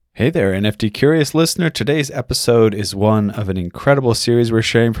Hey there, NFT Curious listener. Today's episode is one of an incredible series we're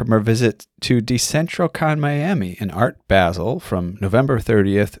sharing from our visit to DecentralCon Miami in Art Basel from November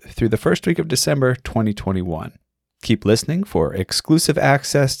 30th through the first week of December 2021. Keep listening for exclusive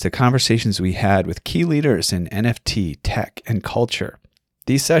access to conversations we had with key leaders in NFT, tech, and culture.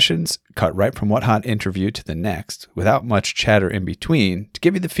 These sessions cut right from What Hot interview to the next, without much chatter in between, to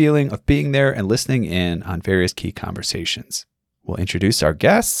give you the feeling of being there and listening in on various key conversations. We'll introduce our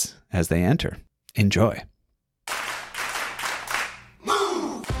guests as they enter. Enjoy.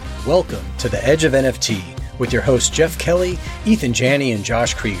 Welcome to The Edge of NFT with your hosts Jeff Kelly, Ethan Janney, and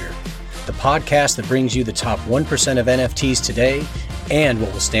Josh Krieger, the podcast that brings you the top 1% of NFTs today and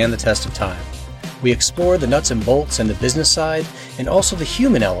what will stand the test of time. We explore the nuts and bolts and the business side, and also the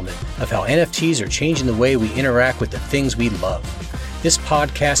human element of how NFTs are changing the way we interact with the things we love. This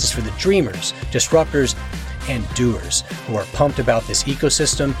podcast is for the dreamers, disruptors, and doers who are pumped about this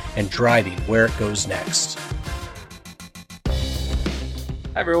ecosystem and driving where it goes next. Hi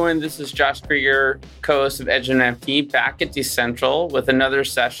everyone, this is Josh Krieger, co-host of Edge of NFT, back at Decentral with another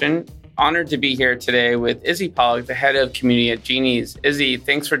session. Honored to be here today with Izzy Pollock, the head of community at Genies. Izzy,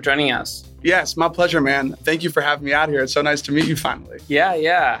 thanks for joining us. Yes, my pleasure, man. Thank you for having me out here. It's so nice to meet you finally.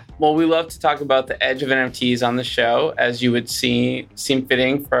 Yeah. Well, we love to talk about the edge of NFTs on the show, as you would seem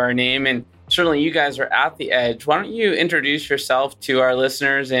fitting for our name. And certainly you guys are at the edge. Why don't you introduce yourself to our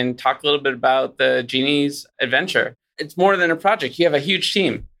listeners and talk a little bit about the Genies adventure? It's more than a project. You have a huge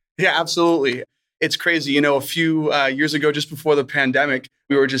team. Yeah, absolutely. It's crazy. You know, a few years ago, just before the pandemic,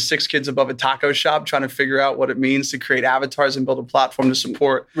 we were just 6 kids above a taco shop trying to figure out what it means to create avatars and build a platform to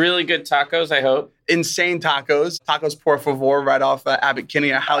support. Really good tacos, I hope. Insane tacos. Tacos por favor, right off Abbot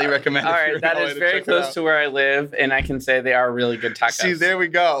Kinney. I highly recommend it. All right, that is very close to where I live, and I can say they are really good tacos. See, there we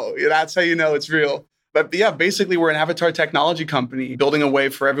go. That's how you know it's real. But yeah, basically, we're an avatar technology company building a way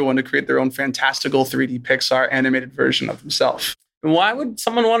for everyone to create their own fantastical 3D Pixar animated version of themselves. Why would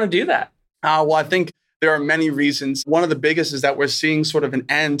someone want to do that? Well, I think there are many reasons. One of the biggest is that we're seeing sort of an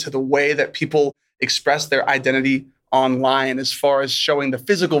end to the way that people express their identity online as far as showing the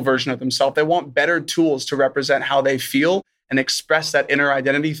physical version of themselves. They want better tools to represent how they feel and express that inner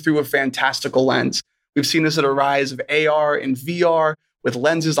identity through a fantastical lens. We've seen this at a rise of AR and VR with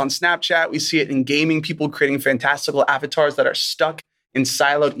lenses on Snapchat. We see it in gaming, people creating fantastical avatars that are stuck in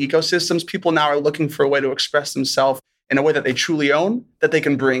siloed ecosystems. People now are looking for a way to express themselves in a way that they truly own, that they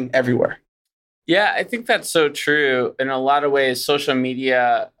can bring everywhere. Yeah, I think that's so true. In a lot of ways, social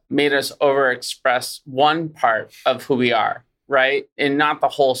media made us overexpress one part of who we are, right? And not the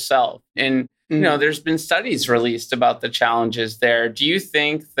whole self. And, you know, there's been studies released about the challenges there. Do you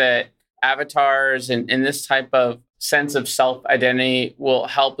think that avatars and this type of sense of self-identity will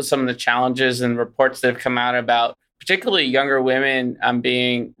help with some of the challenges and reports that have come out about particularly younger women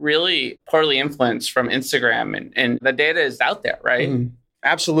being really poorly influenced from Instagram? And the data is out there, right? Mm-hmm.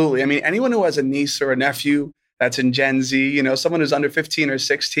 Absolutely. I mean, anyone who has a niece or a nephew that's in Gen Z, you know, someone who's under 15 or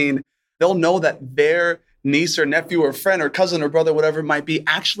 16, they'll know that their niece or nephew or friend or cousin or brother, whatever it might be,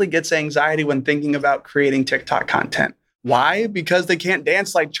 actually gets anxiety when thinking about creating TikTok content. Why? Because they can't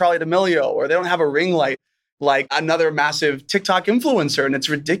dance like Charli D'Amelio, or they don't have a ring light like another massive TikTok influencer. And it's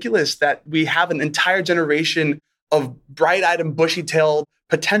ridiculous that we have an entire generation of bright-eyed and bushy-tailed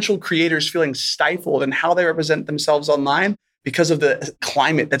potential creators feeling stifled in how they represent themselves online because of the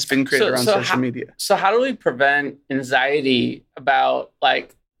climate that's been created around social media. So how do we prevent anxiety about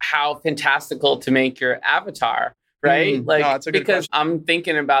like how fantastical to make your avatar, right? No, that's a good because question. I'm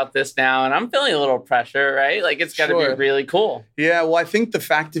thinking about this now and I'm feeling a little pressure, right? Like it's got to be really cool. Yeah, well, I think the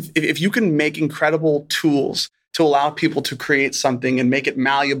fact if you can make incredible tools to allow people to create something and make it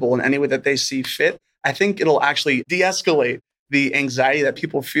malleable in any way that they see fit, I think it'll actually de-escalate the anxiety that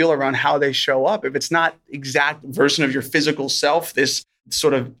people feel around how they show up. If it's not exact version of your physical self, this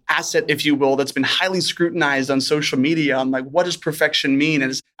sort of asset, if you will, that's been highly scrutinized on social media on like, what does perfection mean?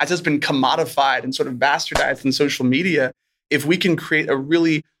 And as it's been commodified and sort of bastardized in social media, if we can create a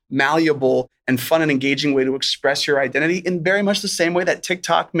really malleable and fun and engaging way to express your identity in very much the same way that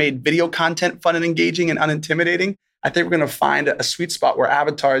TikTok made video content fun and engaging and unintimidating, I think we're going to find a sweet spot where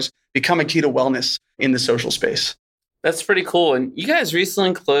avatars become a key to wellness in the social space. That's pretty cool. And you guys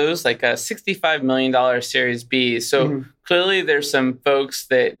recently closed like a $65 million Series B. So clearly there's some folks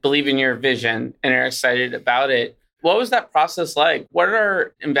that believe in your vision and are excited about it. What was that process like? What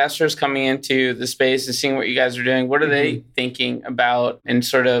are investors coming into the space and seeing what you guys are doing? What are they thinking about and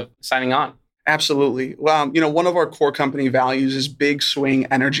sort of signing on? Absolutely. Well, you know, one of our core company values is big swing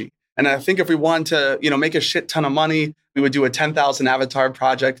energy. And I think if we wanted to, you know, make a shit ton of money, we would do a 10,000 avatar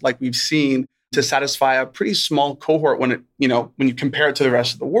project like we've seen to satisfy a pretty small cohort when you compare it to the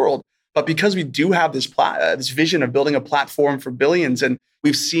rest of the world. But because we do have this vision of building a platform for billions, and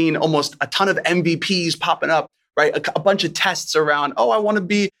we've seen almost a ton of MVPs popping up, right? A bunch of tests around, I want to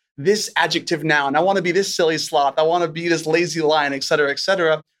be this adjective noun, I want to be this silly sloth, I want to be this lazy lion, et cetera, et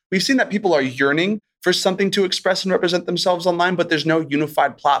cetera. We've seen that people are yearning for something to express and represent themselves online, but there's no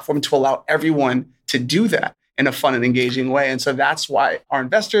unified platform to allow everyone to do that in a fun and engaging way. And so that's why our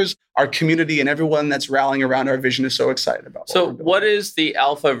investors, our community, and everyone that's rallying around our vision is so excited about. So what does the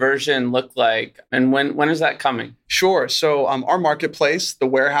alpha version look like? And when is that coming? Sure. So our marketplace, the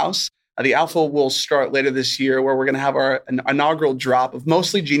warehouse, the alpha will start later this year, where we're going to have our inaugural drop of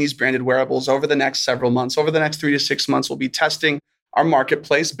mostly Genies branded wearables over the next several months. Over the next 3 to 6 months, we'll be testing our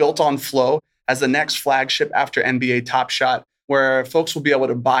marketplace built on Flow as the next flagship after NBA Top Shot, where folks will be able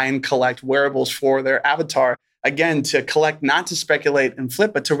to buy and collect wearables for their avatar. Again, to collect, not to speculate and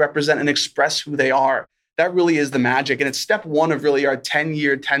flip, but to represent and express who they are. That really is the magic. And it's step one of really our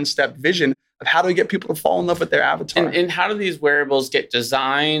 10-year, 10-step vision of how do we get people to fall in love with their avatar. And how do these wearables get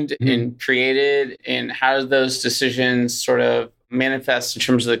designed and created? And how do those decisions sort of manifest in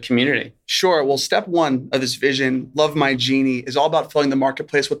terms of the community? Sure. Well, step one of this vision, Love My Genie, is all about filling the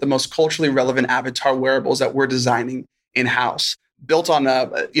marketplace with the most culturally relevant avatar wearables that we're designing in-house, built on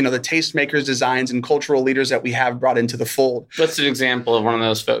the tastemakers, designs, and cultural leaders that we have brought into the fold. What's an example of one of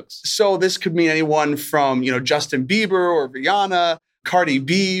those folks? So this could mean anyone from Justin Bieber or Rihanna, Cardi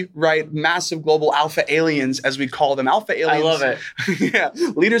B, right? Massive global alpha aliens, as we call them. Alpha aliens. I love it. Yeah.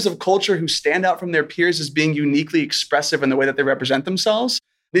 Leaders of culture who stand out from their peers as being uniquely expressive in the way that they represent themselves.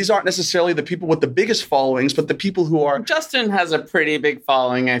 These aren't necessarily the people with the biggest followings, but the people who are... Justin has a pretty big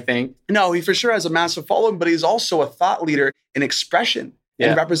following, I think. No, he for sure has a massive following, but he's also a thought leader in expression,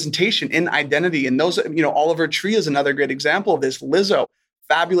 in representation, in identity. And those, Oliver Tree is another great example of this. Lizzo,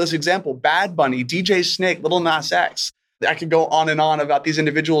 fabulous example. Bad Bunny, DJ Snake, Lil Nas X. I could go on and on about these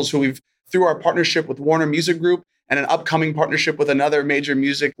individuals who we've, through our partnership with Warner Music Group and an upcoming partnership with another major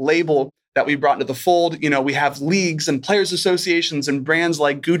music label that we brought into the fold. We have leagues and players associations and brands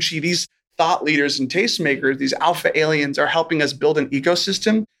like Gucci. These thought leaders and tastemakers, these alpha aliens, are helping us build an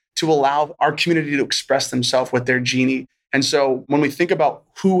ecosystem to allow our community to express themselves with their genie. And so when we think about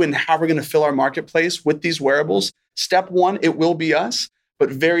who and how we're going to fill our marketplace with these wearables, step one, it will be us. But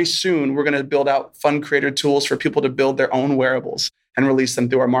very soon, we're going to build out fun creator tools for people to build their own wearables and release them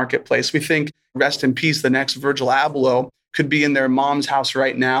through our marketplace. We think, rest in peace, the next Virgil Abloh could be in their mom's house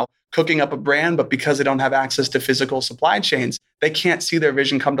right now, cooking up a brand, but because they don't have access to physical supply chains, they can't see their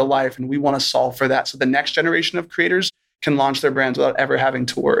vision come to life. And we want to solve for that. So the next generation of creators can launch their brands without ever having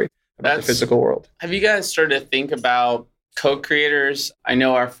to worry about the physical world. Have you guys started to think about co-creators? I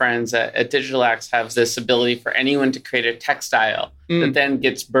know our friends at Digital X have this ability for anyone to create a textile that then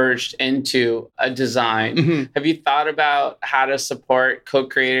gets merged into a design. Have you thought about how to support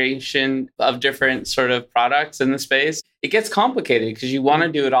co-creation of different sort of products in the space? It gets complicated because you want to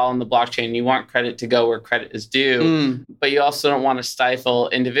do it all in the blockchain. You want credit to go where credit is due, but you also don't want to stifle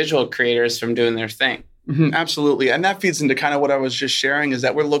individual creators from doing their thing. Absolutely. And that feeds into kind of what I was just sharing, is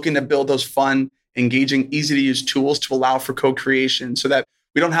that we're looking to build those fun, engaging, easy to use tools to allow for co-creation so that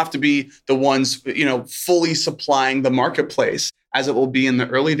we don't have to be the ones, fully supplying the marketplace as it will be in the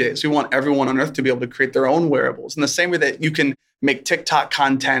early days. We want everyone on earth to be able to create their own wearables. In the same way that you can make TikTok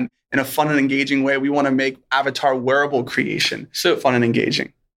content in a fun and engaging way, we want to make avatar wearable creation so fun and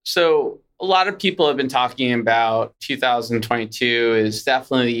engaging. So a lot of people have been talking about 2022 is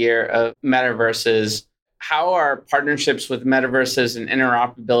definitely the year of metaverses. How are partnerships with metaverses and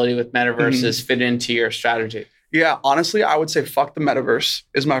interoperability with metaverses fit into your strategy? Yeah, honestly, I would say fuck the metaverse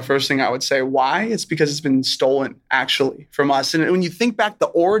is my first thing I would say. Why? It's because it's been stolen, actually, from us. And when you think back the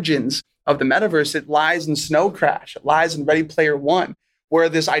origins of the metaverse, it lies in Snow Crash. It lies in Ready Player One, where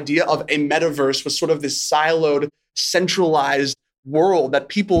this idea of a metaverse was sort of this siloed, centralized world that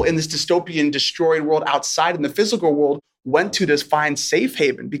people in this dystopian, destroyed world outside in the physical world went to find safe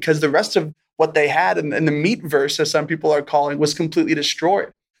haven, because the rest of what they had in the meatverse, as some people are calling, was completely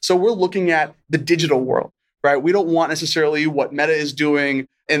destroyed. So we're looking at the digital world, right? We don't want necessarily what Meta is doing.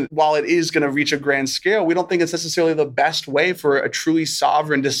 And while it is going to reach a grand scale, we don't think it's necessarily the best way for a truly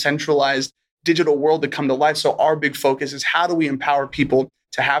sovereign, decentralized digital world to come to life. So our big focus is, how do we empower people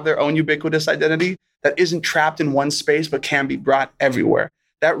to have their own ubiquitous identity that isn't trapped in one space, but can be brought everywhere?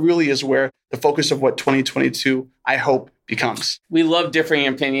 That really is where the focus of what 2022, I hope, becomes. We love differing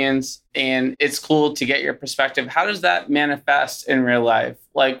opinions, and it's cool to get your perspective. How does that manifest in real life?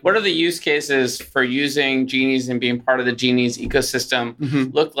 Like, what are the use cases for using Genies and being part of the Genies ecosystem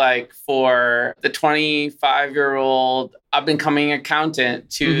look like for the 25-year-old up-and-coming accountant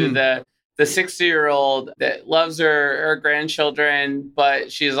to the the 60-year-old that loves her grandchildren,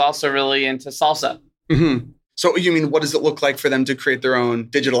 but she's also really into salsa. Mm-hmm. So you mean, what does it look like for them to create their own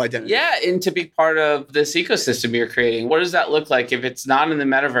digital identity? Yeah, and to be part of this ecosystem you're creating. What does that look like? If it's not in the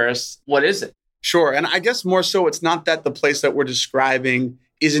metaverse, what is it? Sure. And I guess more so, it's not that the place that we're describing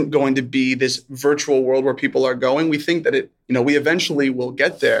isn't going to be this virtual world where people are going. We think that we eventually will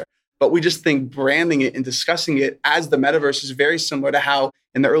get there. But we just think branding it and discussing it as the metaverse is very similar to how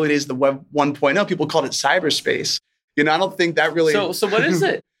in the early days of the Web 1.0, people called it cyberspace. I don't think that really... So what is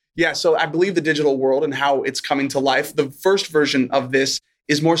it? Yeah, so I believe the digital world and how it's coming to life, the first version of this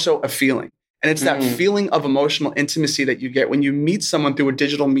is more so a feeling. And it's that feeling of emotional intimacy that you get when you meet someone through a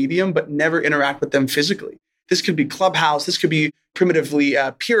digital medium, but never interact with them physically. This could be Clubhouse, this could be primitively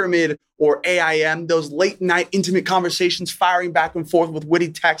Pyramid or AIM, those late night intimate conversations firing back and forth with witty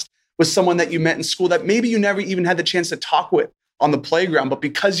text with someone that you met in school that maybe you never even had the chance to talk with on the playground, but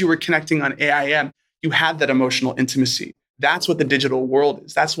because you were connecting on AIM, you had that emotional intimacy. That's what the digital world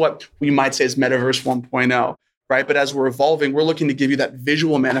is. That's what we might say is Metaverse 1.0, right? But as we're evolving, we're looking to give you that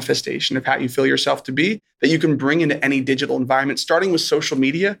visual manifestation of how you feel yourself to be that you can bring into any digital environment, starting with social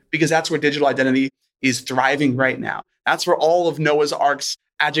media, because that's where digital identity is thriving right now. That's where all of Noah's Ark's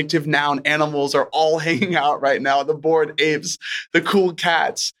adjective, noun, animals are all hanging out right now. The bored apes, the cool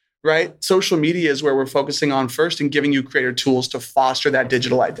cats, right? Social media is where we're focusing on first and giving you creator tools to foster that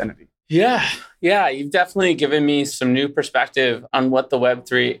digital identity. Yeah, you've definitely given me some new perspective on what the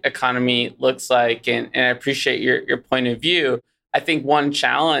Web3 economy looks like, and I appreciate your point of view. I think one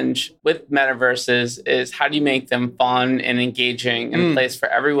challenge with metaverses is how do you make them fun and engaging and a place for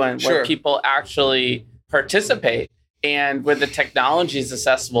everyone where people actually participate and where the technology is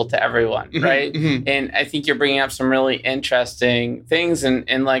accessible to everyone, right? And I think you're bringing up some really interesting things,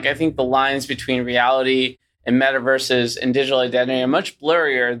 and like I think the lines between reality and metaverses and digital identity are much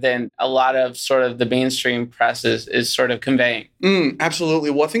blurrier than a lot of sort of the mainstream press is sort of conveying.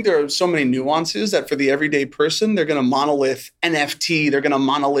 Absolutely. Well, I think there are so many nuances that for the everyday person, they're going to monolith NFT, they're going to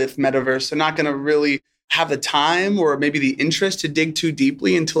monolith metaverse. They're not going to really have the time or maybe the interest to dig too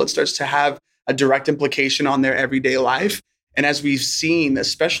deeply until it starts to have a direct implication on their everyday life. And as we've seen,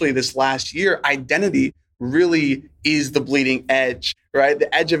 especially this last year, identity really is the bleeding edge, right?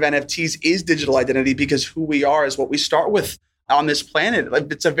 The edge of NFTs is digital identity because who we are is what we start with on this planet.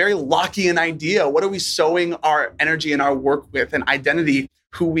 Like, it's a very Lockean idea. What are we sowing our energy and our work with? And identity,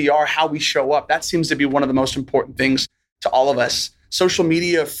 who we are, how we show up. That seems to be one of the most important things to all of us. Social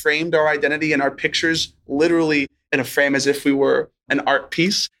media framed our identity and our pictures literally in a frame as if we were an art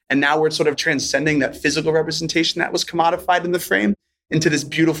piece. And now we're sort of transcending that physical representation that was commodified in the frame into this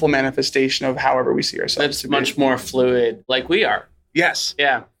beautiful manifestation of however we see ourselves. That's much more fluid, like we are. Yes.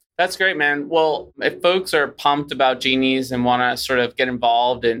 Yeah. That's great, man. Well, if folks are pumped about Genies and want to sort of get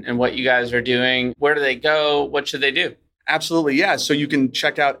involved in what you guys are doing, where do they go? What should they do? Absolutely. Yeah. So you can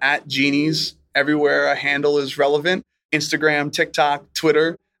check out @Genies everywhere a handle is relevant. Instagram, TikTok,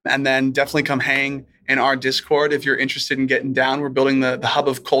 Twitter, and then definitely come hang in our Discord if you're interested in getting down. We're building the hub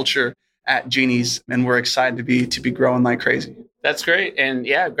of culture at Genies, and we're excited to be growing like crazy. That's great. And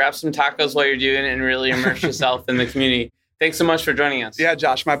yeah, grab some tacos while you're doing it and really immerse yourself in the community. Thanks so much for joining us. Yeah,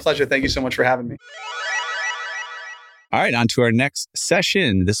 Josh, my pleasure. Thank you so much for having me. All right, on to our next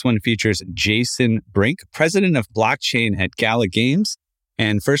session. This one features Jason Brink, president of blockchain at Gala Games.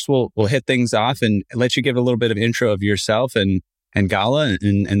 And first, we'll hit things off and let you give a little bit of intro of yourself and Gala,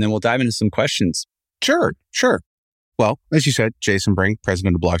 and then we'll dive into some questions. Sure. Well, as you said, Jason Brink,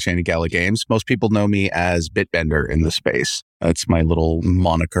 president of blockchain at Gala Games. Most people know me as Bitbender in the space. That's my little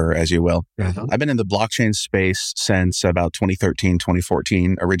moniker, as you will. I've been in the blockchain space since about 2013,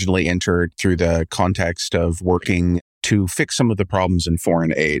 2014, originally entered through the context of working to fix some of the problems in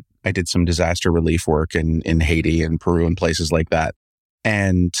foreign aid. I did some disaster relief work in Haiti and Peru and places like that,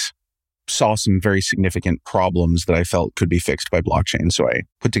 and saw some very significant problems that I felt could be fixed by blockchain. So I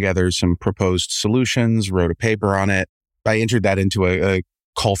put together some proposed solutions, wrote a paper on it. I entered that into a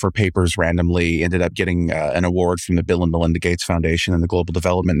call for papers randomly, ended up getting an award from the Bill and Melinda Gates Foundation and the Global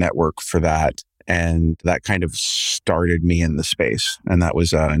Development Network for that. And that kind of started me in the space. And that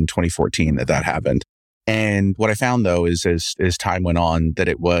was in 2014 that happened. And what I found, though, is as time went on, that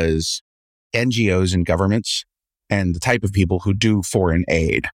it was NGOs and governments and the type of people who do foreign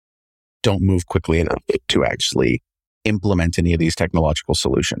aid don't move quickly enough to actually implement any of these technological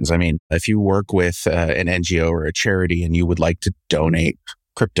solutions. I mean, if you work with an NGO or a charity and you would like to donate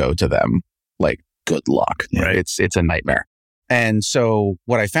crypto to them, like, good luck. Right. It's a nightmare. And so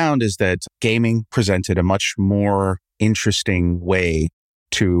what I found is that gaming presented a much more interesting way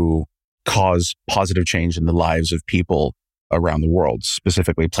to cause positive change in the lives of people around the world,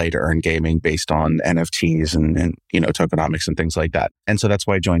 specifically play to earn gaming based on NFTs and tokenomics and things like that. And so that's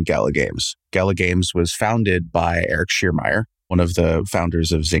why I joined Gala Games. Gala Games was founded by Eric Schiermeier, one of the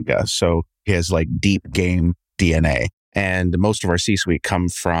founders of Zynga. So he has like deep game DNA. And most of our C-suite come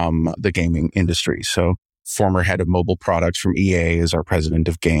from the gaming industry. So former head of mobile products from EA is our president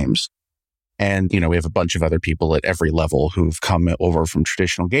of games. And, we have a bunch of other people at every level who've come over from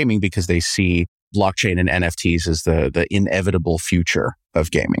traditional gaming because they see blockchain and NFTs as the inevitable future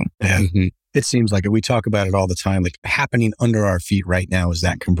of gaming. Yeah. Mm-hmm. It seems like it. We talk about it all the time, like happening under our feet right now is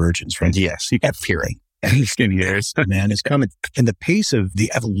that convergence, right? Yes. You kept hearing. In years, man, it's coming. And the pace of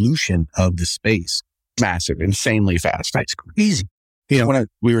the evolution of the space, massive, insanely fast. It's crazy. I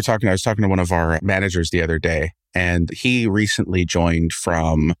was talking to one of our managers the other day, and he recently joined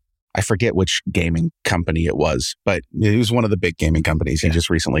from, I forget which gaming company it was, but it was one of the big gaming companies. He just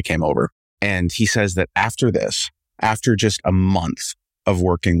recently came over. And he says that after just a month of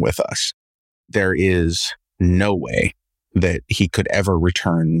working with us, there is no way that he could ever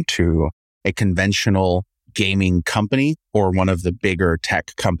return to a conventional gaming company or one of the bigger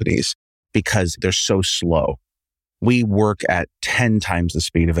tech companies because they're so slow. We work at 10 times the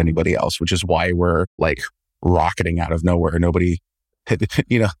speed of anybody else, which is why we're like rocketing out of nowhere. Nobody,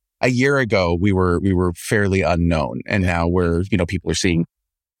 a year ago we were fairly unknown, and now people are seeing,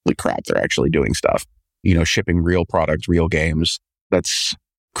 holy crap, they're actually doing stuff, shipping real products, real games. That's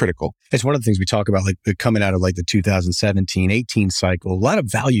critical. It's one of the things we talk about, like coming out of like the 2017-18 cycle, a lot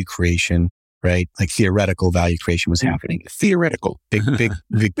of value creation, right? Like theoretical value creation was happening. Theoretical. Big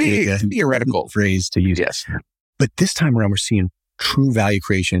theoretical phrase to use. Yes. But this time around, we're seeing true value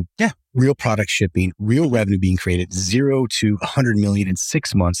creation. Yeah. Real product shipping, real revenue being created, 0 to 100 million in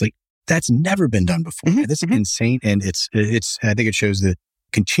 6 months. Like that's never been done before. Mm-hmm. This is insane. And it's, I think it shows the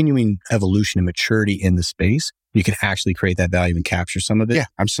continuing evolution and maturity in the space. You can actually create that value and capture some of it. Yeah,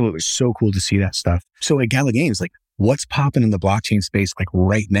 absolutely. So cool to see that stuff. So at Gala Games, like what's popping in the blockchain space like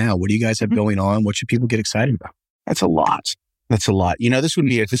right now? What do you guys have going on? What should people get excited about? That's a lot. This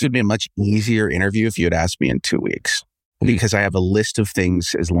would be a much easier interview if you had asked me in 2 weeks. Because I have a list of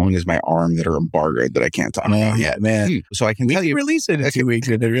things as long as my arm that are embargoed that I can't talk about yet. Man. So I can tell you. Release it in 2 weeks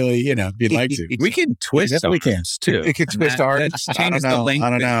if it really, if you'd like to. We can twist arms too. It could twist arms. I don't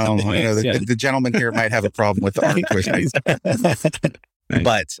know. The gentleman here might have a problem with the arm twisting.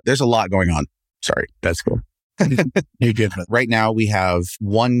 But there's a lot going on. Sorry. That's cool. You're good. Right now we have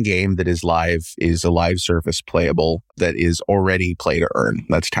one game that is a live service playable that is already play to earn.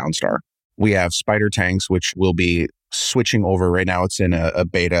 That's Townstar. We have Spider Tanks, which will be switching over. Right now it's in a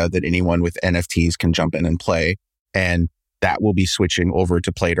beta that anyone with NFTs can jump in and play. And that will be switching over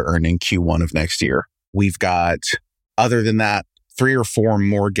to play to earn in Q1 of next year. We've got, other than that, 3 or 4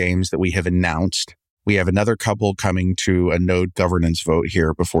 more games that we have announced. We have another couple coming to a node governance vote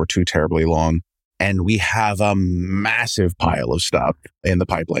here before too terribly long. And we have a massive pile of stuff in the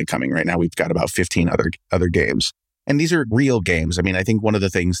pipeline coming right now. We've got about 15 other games. And these are real games. I mean, I think one of the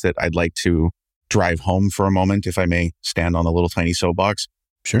things that I'd like to drive home for a moment, if I may stand on a little tiny soapbox,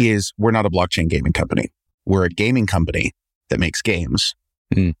 is we're not a blockchain gaming company. We're a gaming company that makes games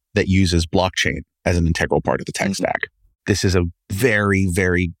that uses blockchain as an integral part of the tech stack. This is a very,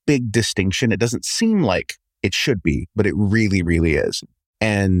 very big distinction. It doesn't seem like it should be, but it really, really is.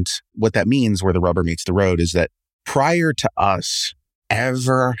 And what that means, where the rubber meets the road, is that prior to us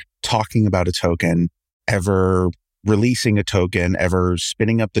ever talking about a token, ever releasing a token, ever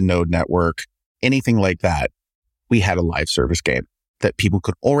spinning up the node network, anything like that, we had a live service game that people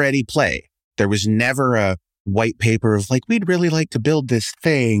could already play. There was never a white paper of like, we'd really like to build this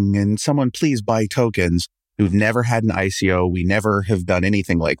thing and someone please buy tokens. We've never had an ICO. We never have done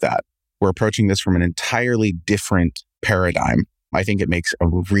anything like that. We're approaching this from an entirely different paradigm. I think it makes a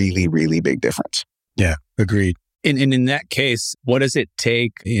really, really big difference. Yeah, agreed. And in that case, what does it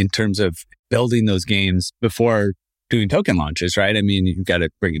take in terms of building those games before doing token launches, right? I mean, you've got to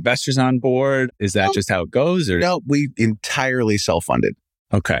bring investors on board. Is that just how it goes? Or? No, we entirely self-funded.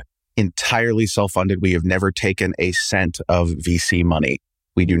 Okay. Entirely self-funded. We have never taken a cent of VC money.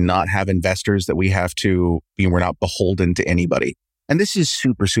 We do not have investors that we have to, we're not beholden to anybody. And this is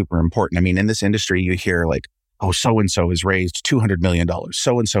super, super important. I mean, in this industry, you hear like, oh, so-and-so has raised $200 million.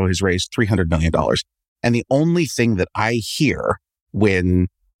 So-and-so has raised $300 million. And the only thing that I hear when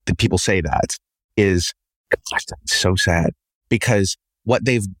the people say that is, gosh, that's so sad, because what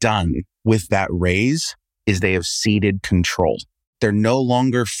they've done with that raise is they have ceded control. They're no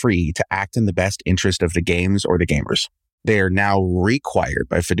longer free to act in the best interest of the games or the gamers. They are now required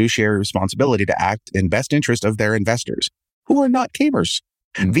by fiduciary responsibility to act in best interest of their investors, who are not gamers.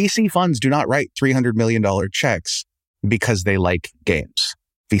 VC funds do not write $300 million checks because they like games.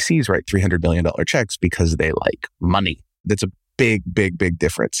 VCs write $300 million checks because they like money. That's a big, big, big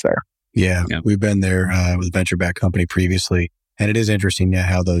difference there. Yeah. We've been there with a venture-backed company previously. And it is interesting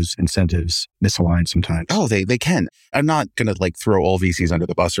how those incentives misalign sometimes. Oh, they can. I'm not going to throw all VCs under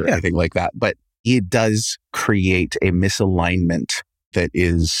the bus or anything like that, but it does create a misalignment that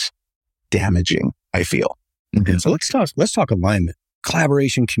is damaging, I feel. Mm-hmm. So let's talk alignment.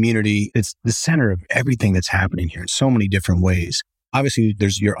 Collaboration, community, it's the center of everything that's happening here in so many different ways. Obviously,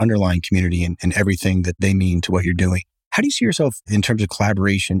 there's your underlying community and everything that they mean to what you're doing. How do you see yourself in terms of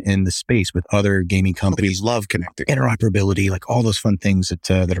collaboration in the space with other gaming companies? We love connecting. Interoperability, all those fun things that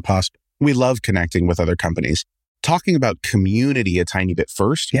are possible. We love connecting with other companies. Talking about community a tiny bit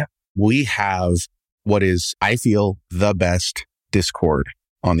first. Yeah. We have what is, I feel, the best Discord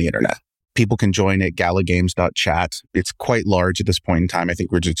on the internet. People can join at galagames.chat. It's quite large at this point in time. I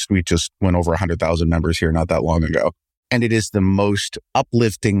think we just went over 100,000 members here not that long ago. And it is the most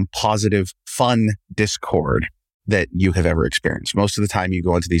uplifting, positive, fun Discord that you have ever experienced. Most of the time you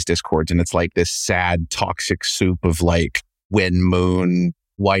go into these Discords and it's like this sad, toxic soup of wind, moon,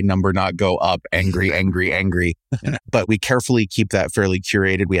 why number not go up, angry, angry, angry. But we carefully keep that fairly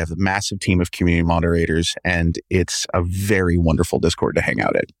curated. We have a massive team of community moderators and it's a very wonderful Discord to hang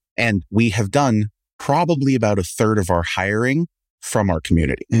out in. And we have done probably about a third of our hiring from our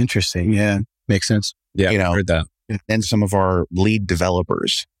community. Interesting. Yeah. Makes sense. Yeah. I heard that. And some of our lead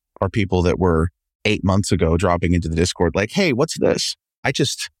developers are people that were 8 months ago dropping into the Discord hey, what's this? I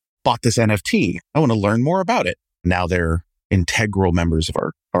just bought this NFT. I want to learn more about it. Now they're integral members of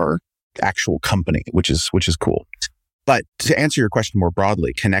our actual company, which is cool. But to answer your question more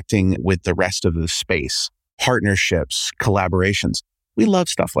broadly, connecting with the rest of the space, partnerships, collaborations, we love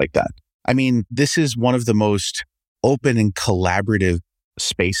stuff like that. I mean, this is one of the most open and collaborative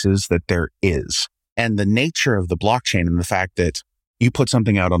spaces that there is. And the nature of the blockchain and the fact that you put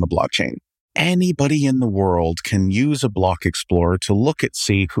something out on the blockchain, anybody in the world can use a block explorer to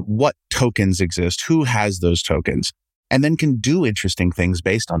see what tokens exist, who has those tokens, and then can do interesting things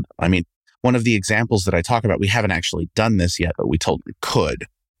based on them. I mean, one of the examples that I talk about, we haven't actually done this yet, but we totally could,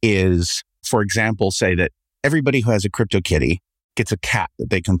 is, for example, say that everybody who has a CryptoKitty gets a cat that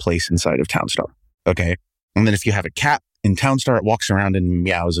they can place inside of Townstar. Okay. And then if you have a cat in Townstar, it walks around and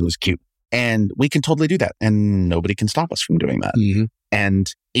meows and is cute. And we can totally do that. And nobody can stop us from doing that. Mm-hmm.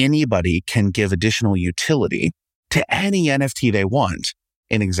 And anybody can give additional utility to any NFT they want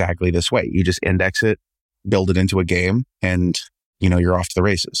in exactly this way. You just index it, build it into a game, and you're off to the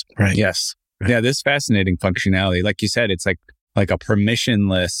races. Right. Yes. Yeah, this fascinating functionality. Like you said, it's like a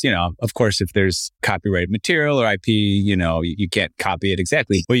permissionless, of course, if there's copyrighted material or IP, you can't copy it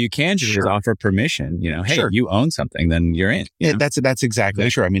exactly. But you can just offer permission, hey, Sure. You own something, then you're in. Yeah, that's exactly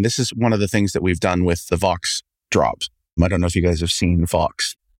true. I mean, this is one of the things that we've done with the Vox drops. I don't know if you guys have seen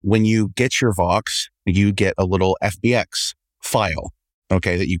Vox. When you get your Vox, you get a little FBX file,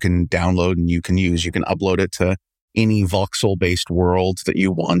 okay, that you can download and you can use. You can upload it to any voxel-based world that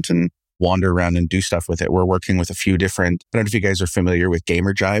you want and wander around and do stuff with it. We're working with a few different, I don't know if you guys are familiar with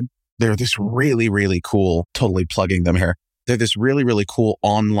Gamerjibe. They're this really, really cool, totally plugging them here. They're this really, really cool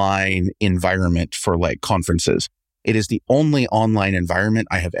online environment for conferences. It is the only online environment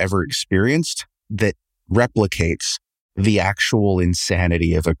I have ever experienced that replicates the actual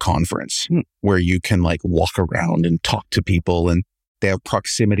insanity of a conference where you can walk around and talk to people, and they have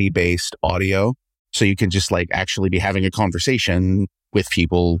proximity based audio. So you can just actually be having a conversation with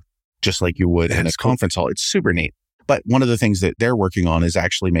people just like you would in a conference hall. It's super neat. But one of the things that they're working on is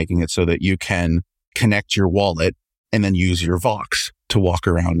actually making it so that you can connect your wallet and then use your Vox to walk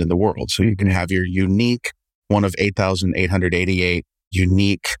around in the world. So you can have your unique, one of 8,888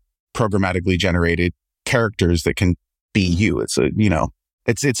 unique programmatically generated characters that can be you. It's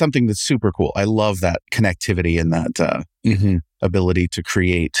it's something that's super cool. I love that connectivity and that ability to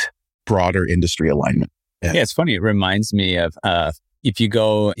create broader industry alignment. Yeah, it's funny. It reminds me of if you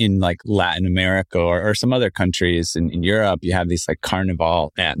go in Latin America or some other countries in Europe, you have this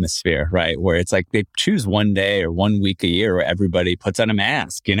carnival atmosphere, right? Where it's they choose one day or 1 week a year where everybody puts on a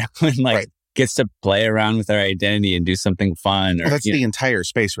mask, and right. gets to play around with their identity and do something fun. Or, that's the entire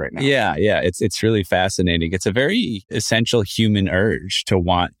space right now. Yeah. It's really fascinating. It's a very essential human urge to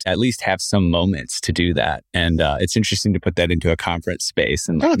want to at least have some moments to do that. And it's interesting to put that into a conference space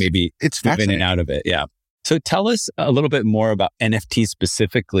and maybe it's move in and out of it. Yeah. So tell us a little bit more about NFTs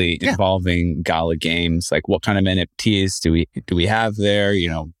specifically involving Gala Games. What kind of NFTs do we have there?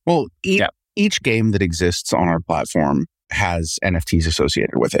 Well, each game that exists on our platform has NFTs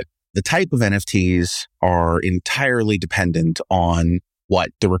associated with it. The type of NFTs are entirely dependent on what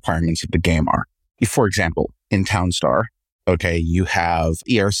the requirements of the game are. For example, in Townstar, okay, you have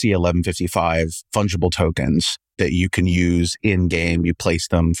ERC 1155 fungible tokens that you can use in game. You place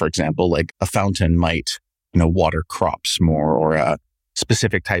them, for example, like a fountain might, water crops more, or a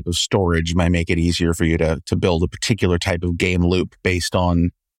specific type of storage might make it easier for you to build a particular type of game loop based on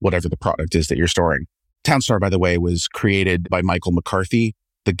whatever the product is that you're storing. Townstar, by the way, was created by Michael McCarthy,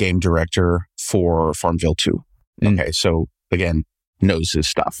 the game director for Farmville 2. Okay, so again, knows his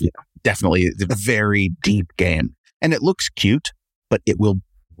stuff. Yeah. Definitely a very deep game. And it looks cute, but it will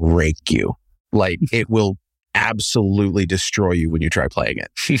break you. Like, it will absolutely destroy you when you try playing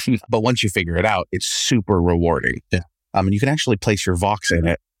it. But once you figure it out, it's super rewarding. Yeah. And you can actually place your Vox in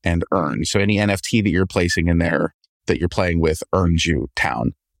it and earn. So any NFT that you're placing in there that you're playing with earns you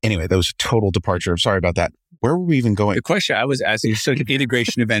town. Anyway, that was a total departure. I'm sorry about that. Where were we even going? The question I was asking, so the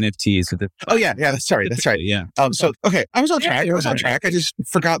integration of NFTs with the... Oh, yeah. That's right. Yeah. Okay. I was on track. I just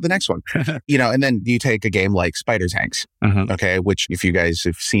forgot the next one. And then you take a game like Spider Tanks, okay, which if you guys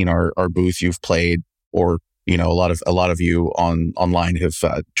have seen our booth, you've played, or, a lot of you online have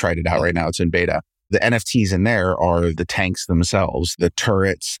tried it out right now. It's in beta. The NFTs in there are the tanks themselves, the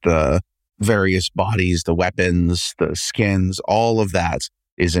turrets, the various bodies, the weapons, the skins, all of that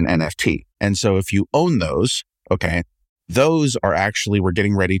is an NFT. And so if you own those, okay, those are actually, we're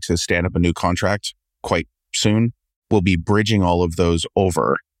getting ready to stand up a new contract quite soon. We'll be bridging all of those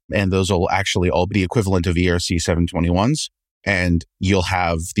over, and those will actually all be the equivalent of ERC 721s. And you'll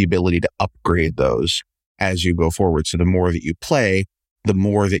have the ability to upgrade those as you go forward. So the more that you play, the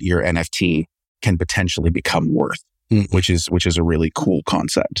more that your NFT can potentially become worth, which is a really cool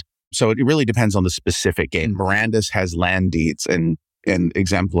concept. So it really depends on the specific game. Mirandus has land deeds and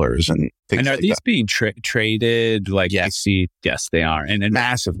exemplars and things like that. And are these being traded? Like, yes. Yes, they are. And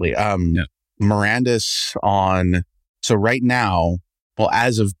massively. Mirandus so right now, well,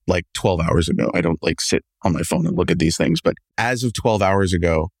 as of like 12 hours ago, I don't sit on my phone and look at these things, but as of 12 hours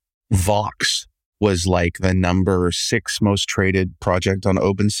ago, Vox was like the number 6 most traded project on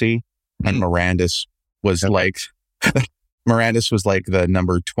OpenSea. And Mirandus was like the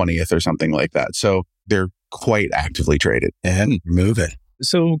number 20th or something like that. So they're quite actively traded and moving.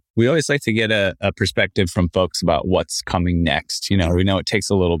 So we always like to get a perspective from folks about what's coming next. We know it takes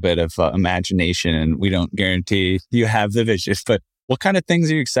a little bit of imagination, and we don't guarantee you have the vision, but what kind of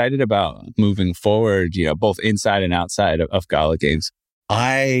things are you excited about moving forward, both inside and outside of Gala Games?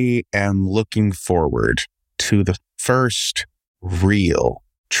 I am looking forward to the first real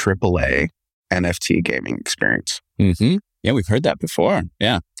AAA NFT gaming experience. Mm-hmm. Yeah, we've heard that before.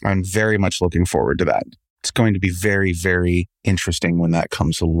 Yeah. I'm very much looking forward to that. It's going to be very, very interesting when that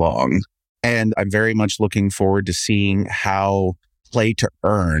comes along. And I'm very much looking forward to seeing how play to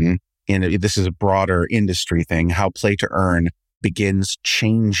earn, this is a broader industry thing, how play to earn begins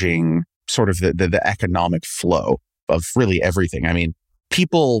changing sort of the economic flow of really everything. I mean,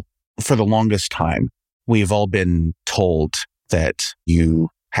 people, for the longest time, we've all been told that you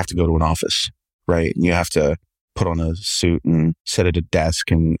have to go to an office, right? You have to put on a suit and sit at a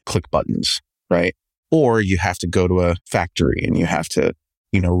desk and click buttons, right? Or you have to go to a factory and you have to,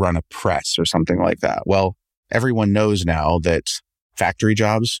 run a press or something like that. Well, everyone knows now that factory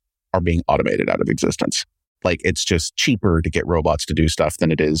jobs are being automated out of existence. Like, it's just cheaper to get robots to do stuff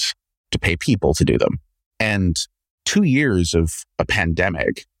than it is to pay people to do them. And 2 years of a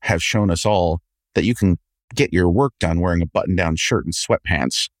pandemic have shown us all that you can get your work done wearing a button-down shirt and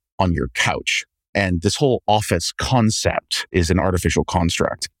sweatpants on your couch. And this whole office concept is an artificial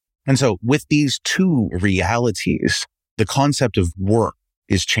construct. And so with these two realities, the concept of work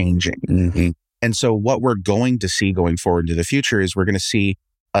is changing. Mm-hmm. And so what we're going to see going forward into the future is we're going to see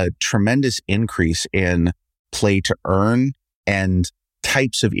a tremendous increase in play to earn and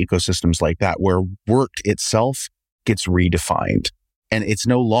types of ecosystems like that, where work itself gets redefined. And it's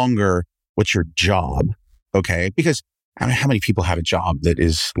no longer what's your job, okay? Because I mean, how many people have a job that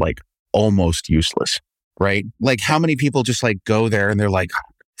is like almost useless, right? Like, how many people just like go there and they're like,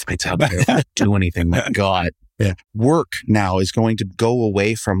 it's out there, I don't do anything, my God. Yeah. Work now is going to go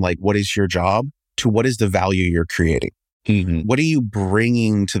away from like, what is your job to what is the value you're creating? Mm-hmm. What are you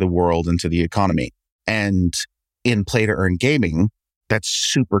bringing to the world and to the economy? And in play to earn gaming, that's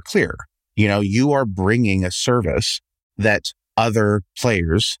super clear. You are bringing a service that other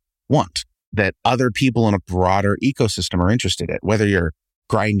players want, that other people in a broader ecosystem are interested in, whether you're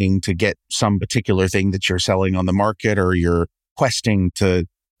grinding to get some particular thing that you're selling on the market, or you're questing to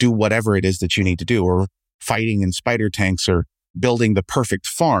do whatever it is that you need to do, or fighting in spider tanks, or building the perfect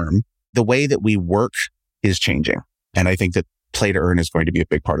farm. The way that we work is changing. And I think that play to earn is going to be a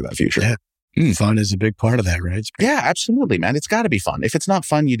big part of that future. Yeah. Fun is a big part of that, right? Yeah, absolutely, man. It's got to be fun. If it's not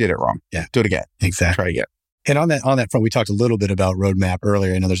fun, you did it wrong. Yeah. Do it again. Exactly. Try again. And on that front, we talked a little bit about roadmap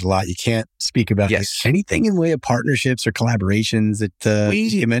earlier. I know there's a lot you can't speak about. Yes. Anything in the way of partnerships or collaborations that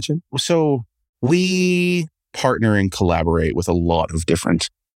you mentioned? So we partner and collaborate with a lot of different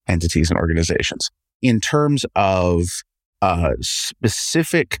entities and organizations. In terms of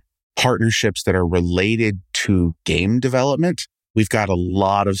specific partnerships that are related to game development, we've got a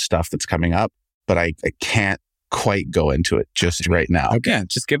lot of stuff that's coming up, but I can't quite go into it just right now. Okay,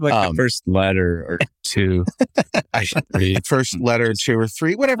 just give like the first letter or two. First letter, 2 or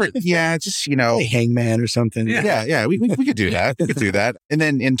 3, whatever. Yeah, just, Like Hangman or something. Yeah. We could do that. We could do that. And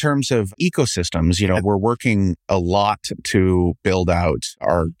then in terms of ecosystems, we're working a lot to build out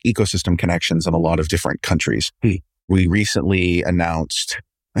our ecosystem connections in a lot of different countries. We recently announced,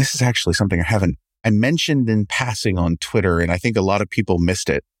 this is actually something I mentioned in passing on Twitter, and I think a lot of people missed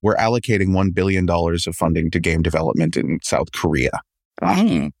it. We're allocating $1 billion of funding to game development in South Korea.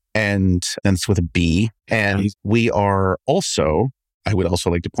 And it's with a B. And we are also, I would also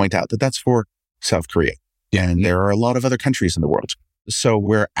like to point out that that's for South Korea. And there are a lot of other countries in the world. So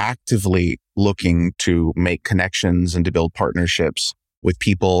we're actively looking to make connections and to build partnerships with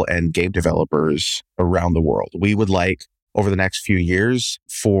people and game developers around the world. We would like, over the next few years,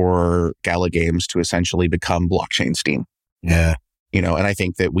 for Gala Games to essentially become blockchain Steam. Yeah. And I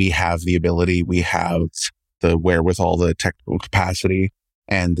think that we have the ability, we have the wherewithal, the technical capacity,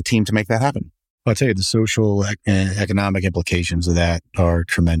 and the team to make that happen. I'll tell you, the social and economic implications of that are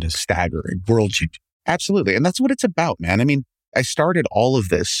tremendous, staggering, world changing. Absolutely. And that's what it's about, man. I mean, I started all of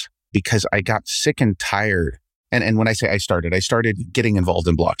this because I got sick and tired. And when I say I started getting involved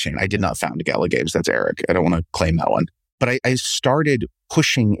in blockchain. I did not found Gala Games. That's Eric. I don't want to claim that one. But I started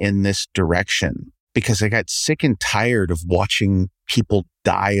pushing in this direction because I got sick and tired of watching people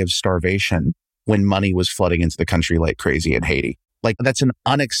die of starvation when money was flooding into the country like crazy in Haiti. Like, that's an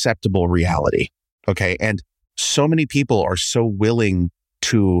unacceptable reality. Okay. And so many people are so willing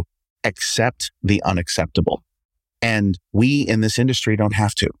to accept the unacceptable. And we in this industry don't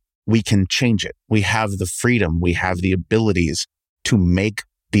have to. We can change it. We have the freedom. We have the abilities to make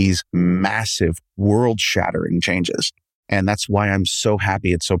these massive world-shattering changes. And that's why I'm so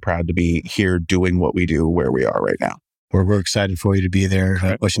happy and so proud to be here doing what we do where we are right now. We're excited for you to be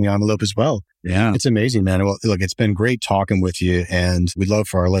there, pushing the envelope as well. Yeah. It's amazing, man. Well, look, it's been great talking with you, and we'd love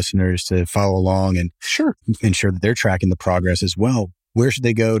for our listeners to follow along and ensure that they're tracking the progress as well. Where should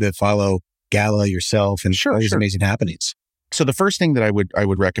they go to follow Gala, yourself, and all these amazing happenings? So the first thing that I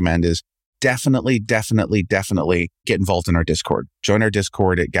would recommend is definitely get involved in our Discord. Join our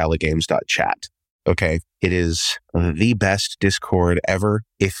Discord at galagames.chat. Okay. It is the best Discord ever.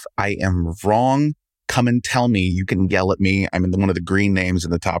 If I am wrong, come and tell me. You can yell at me. I'm in one of the green names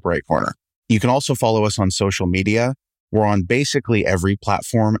in the top right corner. You can also follow us on social media. We're on basically every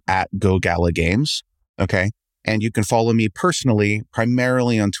platform at Go Gala Games. Okay. And you can follow me personally,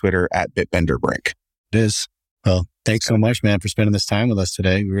 primarily on Twitter at BitbenderBrink. It is. Well, thanks so much, man, for spending this time with us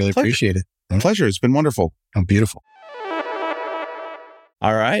today. We really appreciate it. Pleasure. It's been wonderful. Oh, beautiful.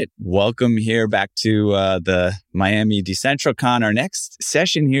 All right. Welcome here back to the Miami DecentralCon. Our next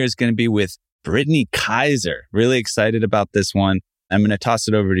session here is going to be with Brittany Kaiser. Really excited about this one. I'm going to toss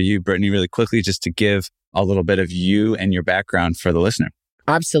it over to you, Brittany, really quickly, just to give a little bit of you and your background for the listener.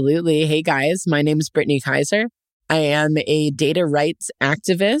 Absolutely. Hey, guys. My name is Brittany Kaiser. I am a data rights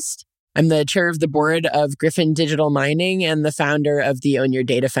activist. I'm the chair of the board of Griffin Digital Mining and the founder of the Own Your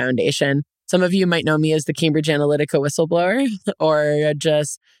Data Foundation. Some of you might know me as the Cambridge Analytica whistleblower or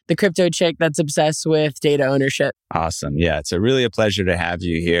just the crypto chick that's obsessed with data ownership. Awesome. Yeah, it's really a pleasure to have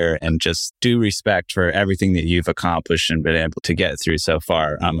you here, and just due respect for everything that you've accomplished and been able to get through so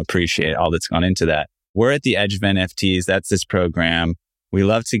far. Appreciate all that's gone into that. We're at the Edge of NFTs. That's this program. We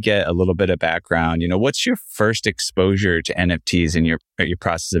love to get a little bit of background. What's your first exposure to NFTs in your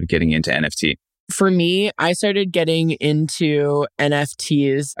process of getting into NFT? For me, I started getting into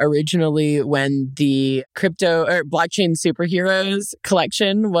NFTs originally when the crypto or blockchain superheroes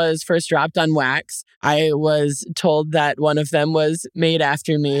collection was first dropped on Wax. I was told that one of them was made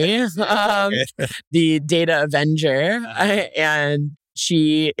after me, the Data Avenger. And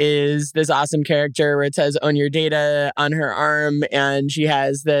she is this awesome character where it says own your data on her arm. And she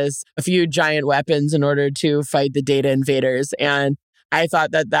has a few giant weapons in order to fight the data invaders. And I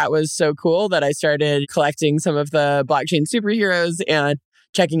thought that was so cool that I started collecting some of the blockchain superheroes and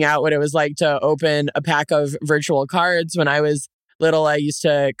checking out what it was like to open a pack of virtual cards. When I was little, I used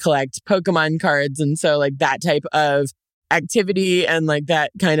to collect Pokemon cards. And so that type of activity and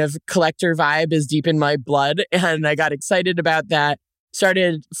that kind of collector vibe is deep in my blood. And I got excited about that,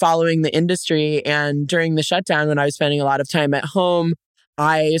 started following the industry. And during the shutdown, when I was spending a lot of time at home,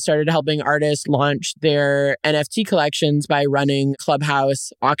 I started helping artists launch their NFT collections by running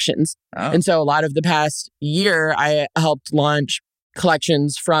Clubhouse auctions. Oh. And so a lot of the past year, I helped launch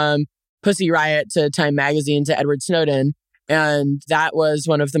collections from Pussy Riot to Time Magazine to Edward Snowden. And that was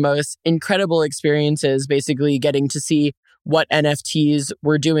one of the most incredible experiences, basically getting to see what NFTs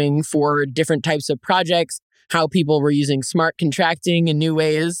were doing for different types of projects, how people were using smart contracting in new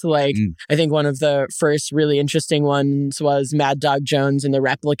ways. Like, I think one of the first really interesting ones was Mad Dog Jones and the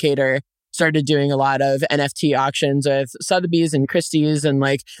Replicator started doing a lot of NFT auctions with Sotheby's and Christie's, and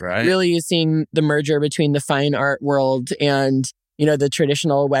like really seeing the merger between the fine art world and, you know, the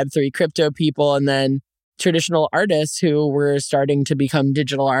traditional Web3 crypto people, and then traditional artists who were starting to become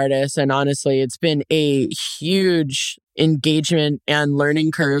digital artists. And honestly, it's been a huge engagement and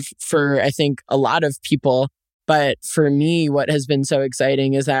learning curve for, I think, a lot of people. But for me, what has been so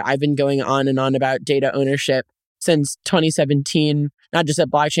exciting is that I've been going on and on about data ownership since 2017, not just at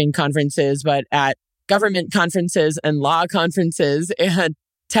blockchain conferences, but at government conferences and law conferences and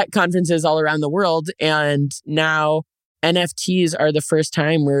tech conferences all around the world. And now NFTs are the first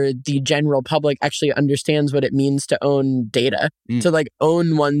time where the general public actually understands what it means to own data, to like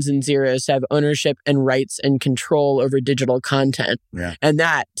own ones and zeros, to have ownership and rights and control over digital content. Yeah. And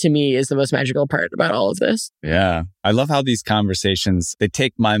that to me is the most magical part about all of this. Yeah. I love how these conversations, they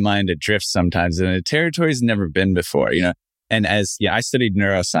take my mind adrift sometimes in a territory's never been before, you know? And I studied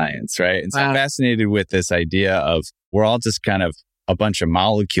neuroscience, right? And so I'm fascinated with this idea of we're all just kind of a bunch of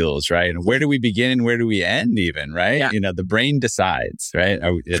molecules, right? And where do we begin and where do we end even, right? Yeah. You know, the brain decides, right?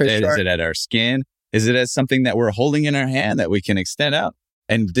 Is sure. it at our skin? Is it as something that we're holding in our hand that we can extend out?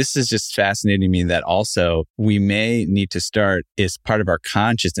 And this is just fascinating to me that also we may need to start as part of our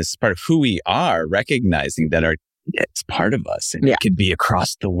consciousness, as part of who we are, recognizing that it's part of us and it could be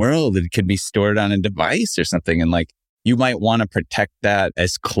across the world. It could be stored on a device or something. And like, you might want to protect that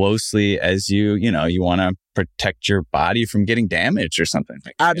as closely as you want to protect your body from getting damaged or something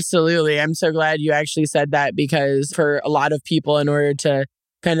like that. Absolutely. I'm so glad you actually said that, because for a lot of people, in order to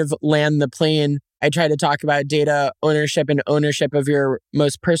kind of land the plane, I try to talk about data ownership and ownership of your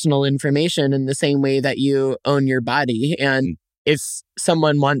most personal information in the same way that you own your body. And if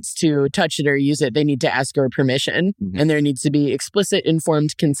someone wants to touch it or use it, they need to ask your permission, and there needs to be explicit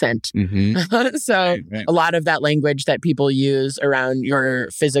informed consent. So a lot of that language that people use around your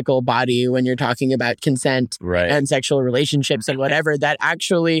physical body when you're talking about consent and sexual relationships and whatever, that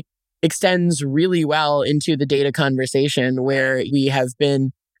actually extends really well into the data conversation, where we have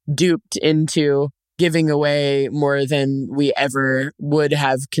been duped into giving away more than we ever would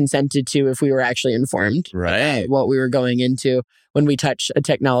have consented to if we were actually informed about what we were going into when we touch a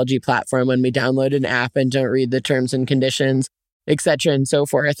technology platform, when we download an app and don't read the terms and conditions, et cetera, and so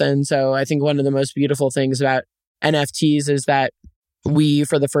forth. And so I think one of the most beautiful things about NFTs is that we,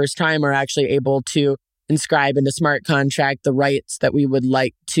 for the first time, are actually able to inscribe in a smart contract the rights that we would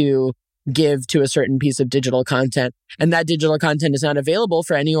like to give to a certain piece of digital content. And that digital content is not available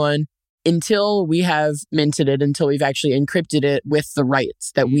for anyone until we have minted it, until we've actually encrypted it with the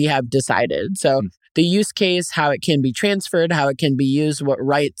rights that we have decided. So the use case, how it can be transferred, how it can be used, what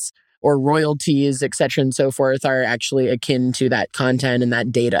rights or royalties, et cetera, and so forth are actually akin to that content and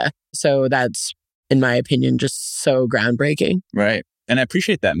that data. So that's, in my opinion, just so groundbreaking. Right. And I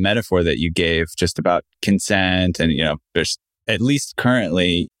appreciate that metaphor that you gave just about consent. And, you know, there's at least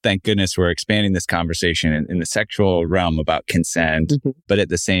currently, thank goodness we're expanding this conversation in the sexual realm about consent. But at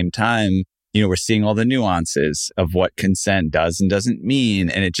the same time, you know, we're seeing all the nuances of what consent does and doesn't mean.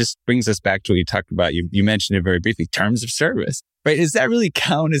 And it just brings us back to what you talked about. You mentioned it very briefly, terms of service, right? Does that really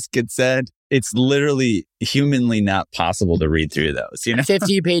count as consent? It's literally humanly not possible to read through those, you know?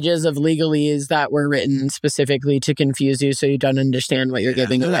 50 pages of legalese that were written specifically to confuse you so you don't understand what you're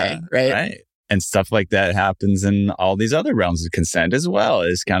giving away, right? Right. And stuff like that happens in all these other realms of consent as well.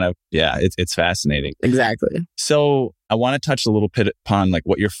 It's kind of, it's fascinating. Exactly. So I want to touch a little bit upon like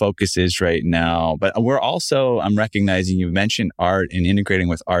what your focus is right now. But I'm recognizing you mentioned art and integrating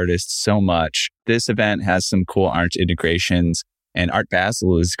with artists so much. This event has some cool art integrations, and Art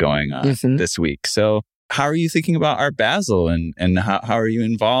Basel is going on this week. So how are you thinking about Art Basel, and how are you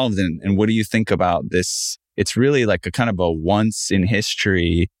involved, and what do you think about this? It's really like a kind of a once in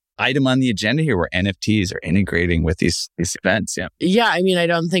history item on the agenda here, where NFTs are integrating with these events. Yeah, I mean, I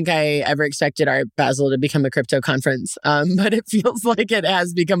don't think I ever expected Art Basel to become a crypto conference, but it feels like it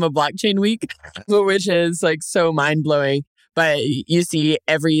has become a blockchain week, which is like so mind-blowing. But you see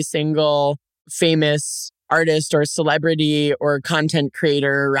every single famous artist or celebrity or content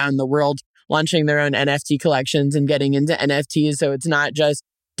creator around the world launching their own NFT collections and getting into NFTs. So it's not just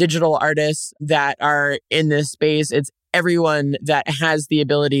digital artists that are in this space. It's everyone that has the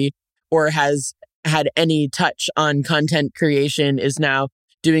ability or has had any touch on content creation is now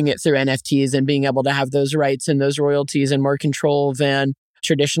doing it through NFTs and being able to have those rights and those royalties and more control than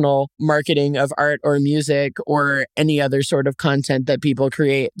traditional marketing of art or music or any other sort of content that people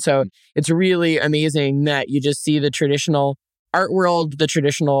create. So it's really amazing that you just see the traditional art world, the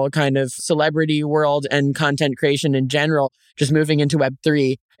traditional kind of celebrity world and content creation in general, just moving into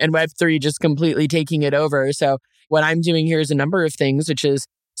Web3 and Web3 just completely taking it over. So what I'm doing here is a number of things, which is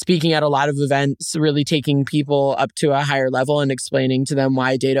speaking at a lot of events, really taking people up to a higher level and explaining to them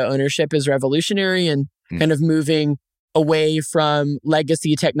why data ownership is revolutionary and kind of moving away from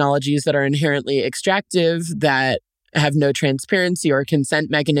legacy technologies that are inherently extractive, that have no transparency or consent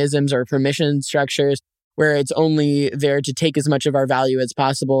mechanisms or permission structures, where it's only there to take as much of our value as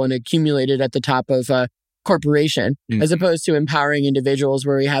possible and accumulate it at the top of a corporation, as opposed to empowering individuals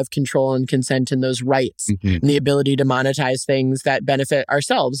where we have control and consent and those rights and the ability to monetize things that benefit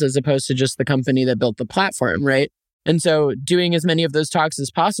ourselves as opposed to just the company that built the platform, right? And so doing as many of those talks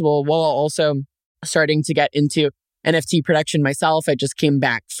as possible while also starting to get into NFT production myself. I just came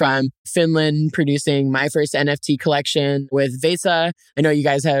back from Finland producing my first NFT collection with Vesa. I know you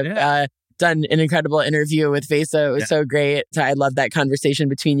guys have done an incredible interview with Vesa. It was so great. So I love that conversation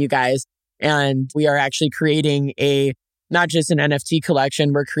between you guys. And we are actually creating not just an NFT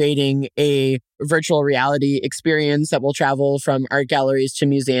collection, we're creating a virtual reality experience that will travel from art galleries to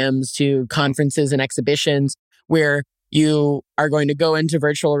museums to conferences and exhibitions, where you are going to go into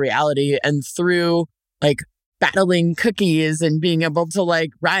virtual reality and through battling cookies and being able to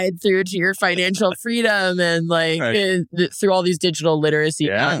ride through to your financial freedom and through all these digital literacy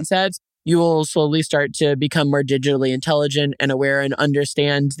concepts, you will slowly start to become more digitally intelligent and aware and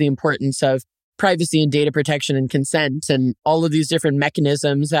understand the importance of privacy and data protection and consent and all of these different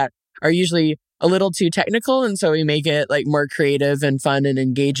mechanisms that are usually a little too technical. And so we make it more creative and fun and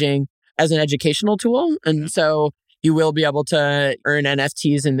engaging as an educational tool. And so you will be able to earn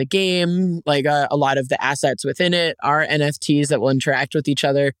NFTs in the game. A lot of the assets within it are NFTs that will interact with each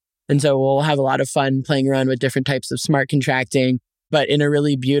other. And so we'll have a lot of fun playing around with different types of smart contracting, but in a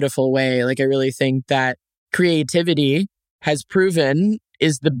really beautiful way. I really think that creativity has proven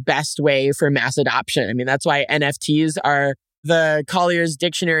is the best way for mass adoption. I mean, that's why NFTs are the Collier's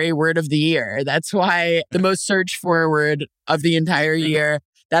Dictionary word of the year. That's why the most searched for word of the entire year.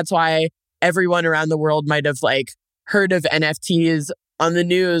 That's why everyone around the world might have heard of NFTs on the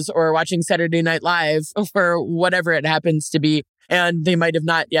news or watching Saturday Night Live or whatever it happens to be. And they might have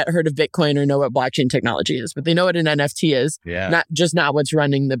not yet heard of Bitcoin or know what blockchain technology is, but they know what an NFT is, not what's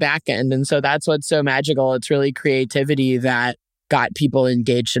running the back end. And so that's what's so magical. It's really creativity that got people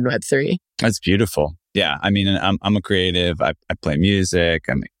engaged in Web3. That's beautiful. Yeah. I mean, I'm a creative. I play music,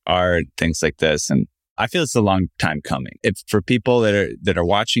 I make art, things like this. And I feel it's a long time coming. If for people that are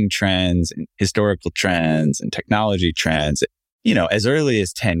watching trends and historical trends and technology trends, as early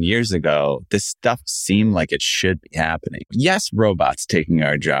as 10 years ago, this stuff seemed like it should be happening. Yes, robots taking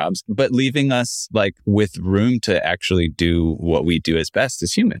our jobs, but leaving us with room to actually do what we do as best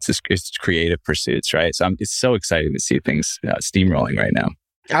as humans. It's creative pursuits, right? So it's so exciting to see things steamrolling right now.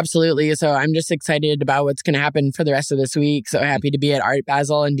 Absolutely. So I'm just excited about what's going to happen for the rest of this week. So happy to be at Art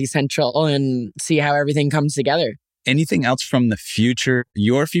Basel and Decentral and see how everything comes together. Anything else from the future,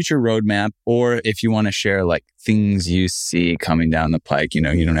 your future roadmap, or if you want to share things you see coming down the pike, you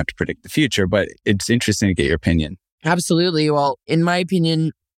don't have to predict the future, but it's interesting to get your opinion. Absolutely. Well, in my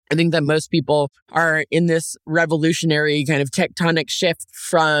opinion, I think that most people are in this revolutionary kind of tectonic shift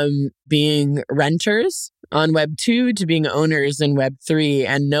from being renters on Web 2 to being owners in Web 3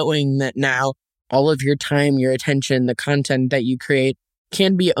 and knowing that now all of your time, your attention, the content that you create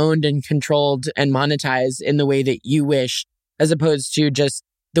can be owned and controlled and monetized in the way that you wish, as opposed to just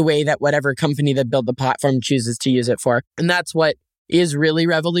the way that whatever company that built the platform chooses to use it for. And that's what is really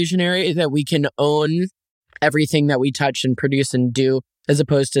revolutionary, that we can own everything that we touch and produce and do, as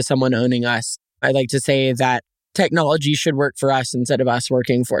opposed to someone owning us. I like to say that technology should work for us instead of us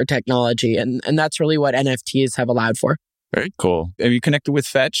working for technology. And that's really what NFTs have allowed for. Very cool. Have you connected with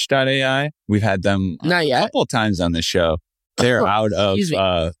Fetch.ai? We've had them Not yet. A couple of times on the show. They're out of,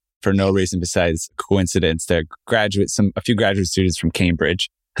 for no reason besides coincidence, they're a few graduate students from Cambridge,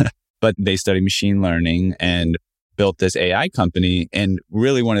 but they study machine learning and built this AI company. And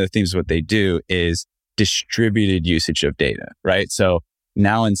really one of the things what they do is distributed usage of data, right? So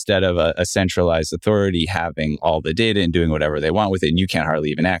now instead of a centralized authority having all the data and doing whatever they want with it, and you can't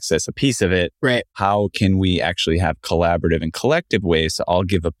hardly even access a piece of it, right? How can we actually have collaborative and collective ways to all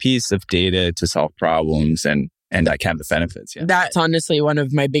give a piece of data to solve problems and have the benefits? Yeah. That's honestly one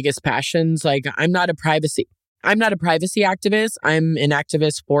of my biggest passions. I'm not a privacy I'm not a privacy activist. I'm an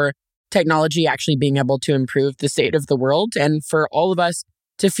activist for technology actually being able to improve the state of the world and for all of us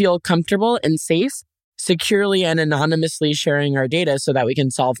to feel comfortable and safe, securely and anonymously sharing our data so that we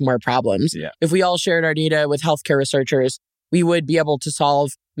can solve more problems. Yeah. If we all shared our data with healthcare researchers, we would be able to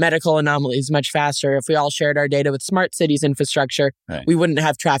solve medical anomalies much faster. If we all shared our data with smart cities infrastructure, Right. we wouldn't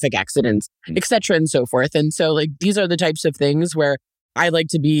have traffic accidents, et cetera, and so forth. And so like these are the types of things where I like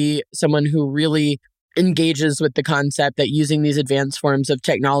to be someone who really engages with the concept that using these advanced forms of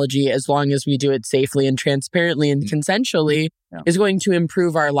technology, as long as we do it safely and transparently and consensually, is going to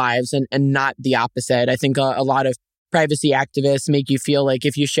improve our lives and not the opposite. I think a lot of privacy activists make you feel like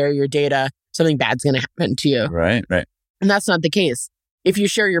if you share your data, something bad's going to happen to you. Right. And that's not the case. If you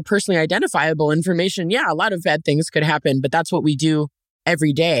share your personally identifiable information, yeah, a lot of bad things could happen, but that's what we do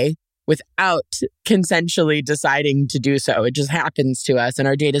every day without consensually deciding to do so. It just happens to us and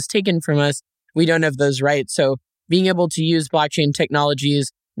our data is taken from us. We don't have those rights. So being able to use blockchain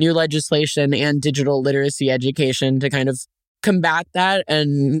technologies, new legislation, and digital literacy education to kind of combat that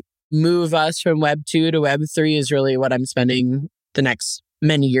and move us from Web 2 to Web 3 is really what I'm spending the next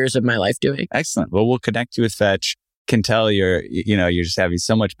many years of my life doing. Excellent. Well, we'll connect you with Fetch. Can tell you're just having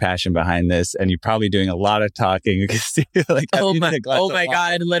so much passion behind this, and you're probably doing a lot of talking. Oh my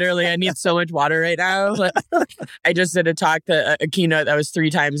God! Literally, I need so much water right now. I just did a talk, a keynote that was 3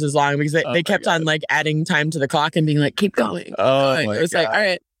 times as long because they kept on like adding time to the clock and being like, "Keep going." Oh, it was like, all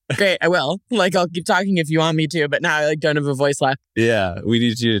right, great, I will. Like, I'll keep talking if you want me to, but now I don't have a voice left. Yeah, we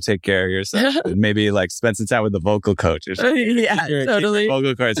need you to take care of yourself. Maybe like spend some time with the vocal coach or something. Yeah, totally.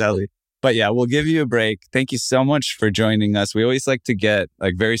 Vocal coach, Ellie. But yeah, we'll give you a break. Thank you so much for joining us. We always like to get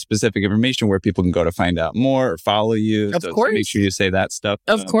like very specific information where people can go to find out more or follow you. Of course. So make sure you say that stuff.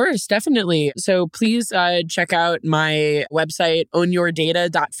 Of course, definitely. So please check out my website,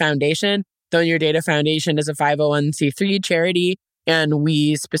 ownyourdata.foundation. The Own Your Data Foundation is a 501c3 charity, and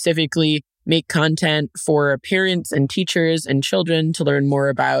we specifically make content for parents and teachers and children to learn more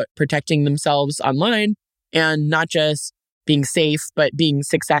about protecting themselves online and not just being safe, but being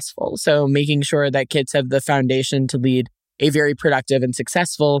successful. So making sure that kids have the foundation to lead a very productive and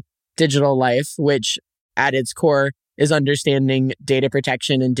successful digital life, which at its core is understanding data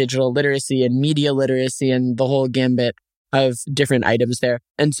protection and digital literacy and media literacy and the whole gambit of different items there.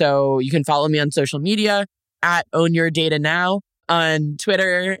 And so you can follow me on social media at Own Your Data Now on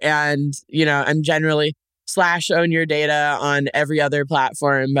Twitter. And, I'm generally /Own Your Data on every other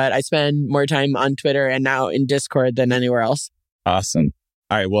platform, but I spend more time on Twitter and now in Discord than anywhere else. Awesome.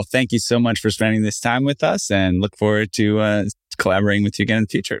 All right. Well, thank you so much for spending this time with us and look forward to collaborating with you again in the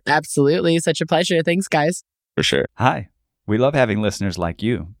future. Absolutely. Such a pleasure. Thanks, guys. For sure. Hi. We love having listeners like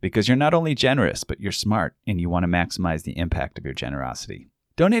you because you're not only generous, but you're smart and you want to maximize the impact of your generosity.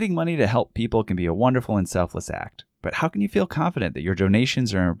 Donating money to help people can be a wonderful and selfless act, but how can you feel confident that your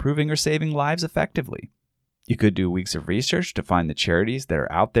donations are improving or saving lives effectively? You could do weeks of research to find the charities that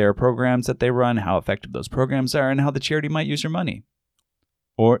are out there, programs that they run, how effective those programs are, and how the charity might use your money.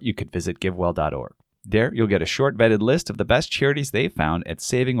 Or you could visit GiveWell.org. There, you'll get a short vetted list of the best charities they've found at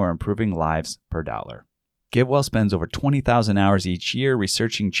saving or improving lives per dollar. GiveWell spends over 20,000 hours each year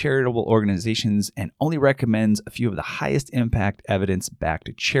researching charitable organizations and only recommends a few of the highest impact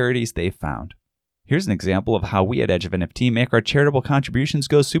evidence-backed charities they've found. Here's an example of how we at Edge of NFT make our charitable contributions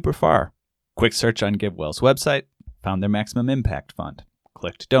go super far. Quick search on GiveWell's website, found their maximum impact fund,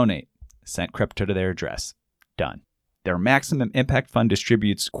 clicked donate, sent crypto to their address. Done. Their maximum impact fund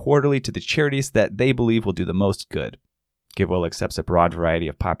distributes quarterly to the charities that they believe will do the most good. GiveWell accepts a broad variety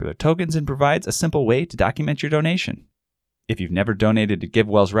of popular tokens and provides a simple way to document your donation. If you've never donated to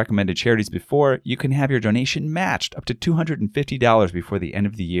GiveWell's recommended charities before, you can have your donation matched up to $250 before the end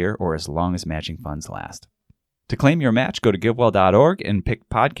of the year or as long as matching funds last. To claim your match, go to GiveWell.org and pick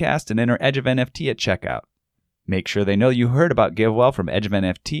podcast and enter Edge of NFT at checkout. Make sure they know you heard about GiveWell from Edge of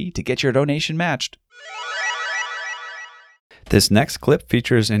NFT to get your donation matched. This next clip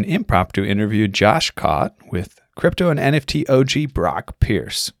features an impromptu interview Josh caught with crypto and NFT OG Brock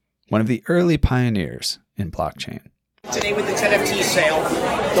Pierce, one of the early pioneers in blockchain. Today with this NFT sale,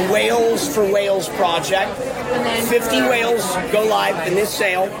 the Whales for Whales project, 50 whales go live in this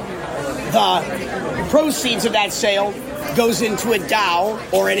sale. The proceeds of that sale goes into a DAO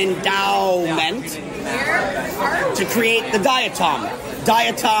or an endowment to create the Diatom.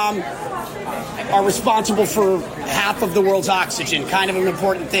 Diatom are responsible for half of the world's oxygen, kind of an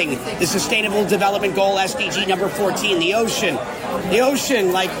important thing. The Sustainable Development Goal, SDG number 14, the ocean. The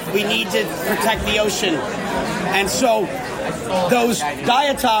ocean, like we need to protect the ocean. And so Those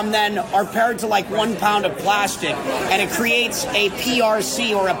diatom then are paired to like 1 pound of plastic, and it creates a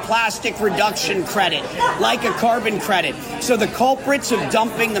PRC, or a plastic reduction credit, like a carbon credit. So the culprits of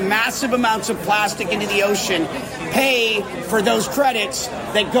dumping the massive amounts of plastic into the ocean pay for those credits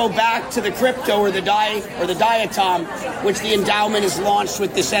that go back to the crypto or the diatom, which the endowment is launched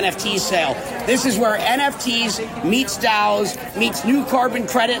with this NFT sale. This is where NFTs meets DAOs, meets new carbon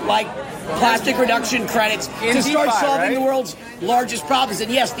credit like plastic reduction credits to start solving the world's largest problems.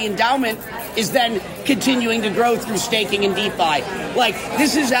 And yes, the endowment is then continuing to grow through staking and DeFi. Like,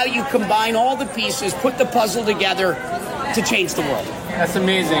 this is how you combine all the pieces, put the puzzle together to change the world. That's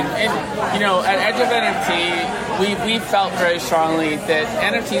amazing. And, you know, at Edge of NFT, we felt very strongly that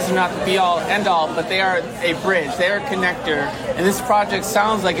NFTs are not the be-all, end-all, but they are a bridge. They are a connector. And this project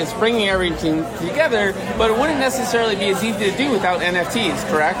sounds like it's bringing everything together, but it wouldn't necessarily be as easy to do without NFTs,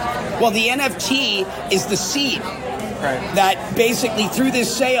 correct? Well, the NFT is the seed. Right. That basically, through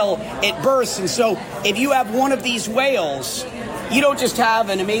this sale, it bursts. And so if you have one of these whales, you don't just have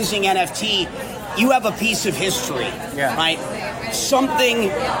an amazing NFT, you have a piece of history, right? Something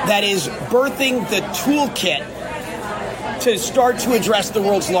that is birthing the toolkit to start to address the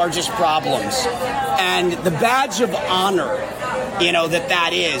world's largest problems. And the badge of honor, you know,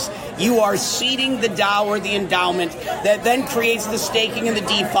 that is, you are seeding the DAO or the endowment that then creates the staking and the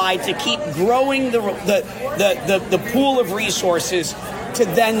DeFi to keep growing the pool of resources to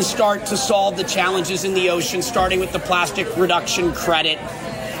then start to solve the challenges in the ocean, starting with the plastic reduction credit.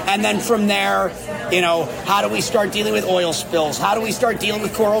 And then from there, you know, how do we start dealing with oil spills? How do we start dealing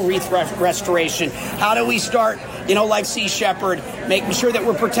with coral reef restoration? How do we start, you know, like Sea Shepherd, making sure that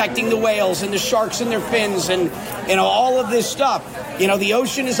we're protecting the whales and the sharks and their fins and, you know, all of this stuff. You know, the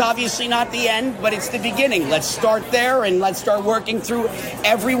ocean is obviously not the end, but it's the beginning. Let's start there and let's start working through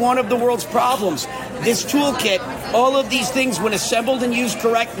every one of the world's problems. This toolkit, all of these things, when assembled and used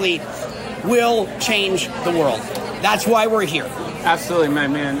correctly, will change the world. That's why we're here. Absolutely, my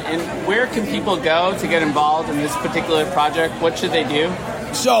man. And where can people go to get involved in this particular project? What should they do?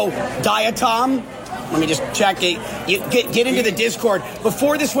 So, Diatom, let me just check it. You get into the Discord.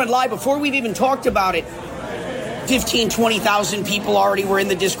 Before this went live, before we've even talked about it, 15, 20,000 people already were in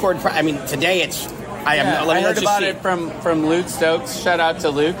the Discord. I mean, today it's... I heard about it from Luke Stokes. Shout out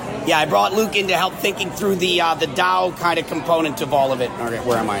to Luke. Yeah, I brought Luke in to help thinking through the DAO kind of component of all of it. All right,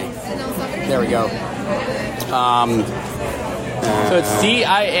 where am I? There we go. So it's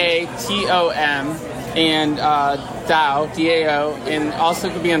DIATOM and DAO, DAO, and also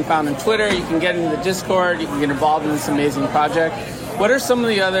can be found on Twitter. You can get into the Discord. You can get involved in this amazing project. What are some of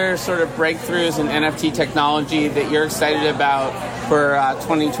the other sort of breakthroughs in NFT technology that you're excited about for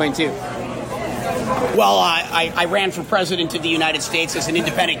 2022? Well, I ran for president of the United States as an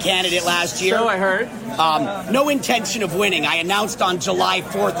independent candidate last year. So I heard. No intention of winning. I announced on July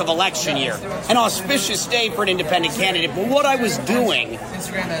 4th of election year. An auspicious day for an independent candidate. But what I was doing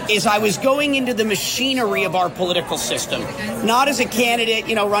is I was going into the machinery of our political system. Not as a candidate,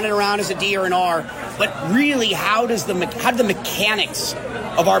 you know, running around as a D or an R, but really how do the mechanics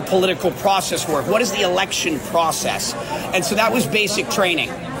of our political process work? What is the election process? And so that was basic training.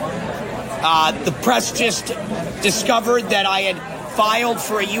 The press just discovered that I had filed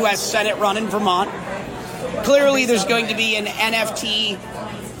for a U.S. Senate run in Vermont. Clearly, there's going to be an NFT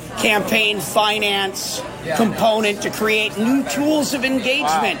campaign finance component to create new tools of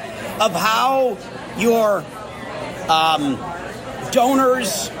engagement of how your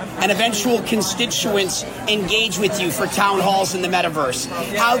donors and eventual constituents engage with you for town halls in the metaverse,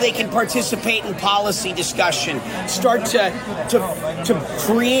 how they can participate in policy discussion, start to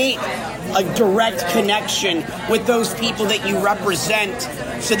create a direct connection with those people that you represent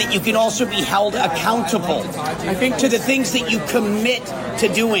so that you can also be held accountable, I think, to the things that you commit to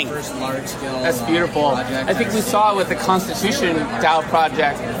doing. That's beautiful. I think we saw it with the Constitution DAO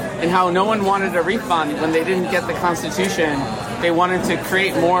project and how no one wanted a refund when they didn't get the Constitution. They wanted to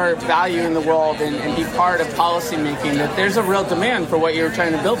create more value in the world and be part of policy making, that there's a real demand for what you're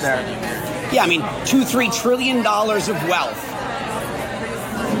trying to build there. Yeah, I mean, $2-3 trillion of wealth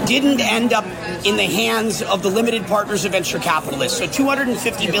didn't end up in the hands of the limited partners of venture capitalists. So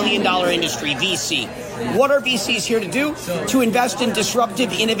 $250 billion industry, VC. What are VCs here to do? To invest in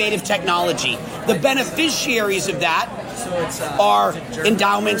disruptive, innovative technology. The beneficiaries of that are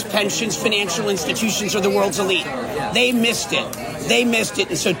endowments, pensions, financial institutions, or the world's elite. They missed it.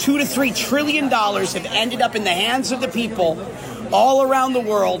 And so $2 to $3 trillion have ended up in the hands of the people all around the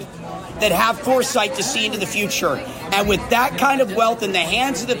world that have foresight to see into the future. And with that kind of wealth in the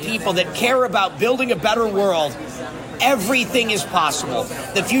hands of the people that care about building a better world, everything is possible.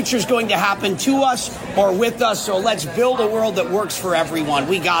 The future is going to happen to us or with us, so let's build a world that works for everyone.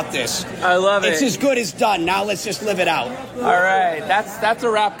 We got this. I love it. It's as good as done. Now let's just live it out. All right, that's a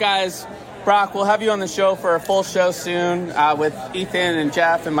wrap, guys. Brock, we'll have you on the show for a full show soon with Ethan and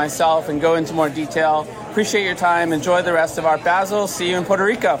Jeff and myself and go into more detail. Appreciate your time. Enjoy the rest of Art Basel. See you in Puerto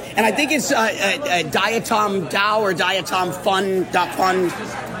Rico. And I think it's Diatom DAO or Diatom Fun.fun.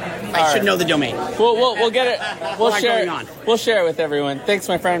 I should know the domain. We'll get it. We'll share it. We'll share it with everyone. Thanks,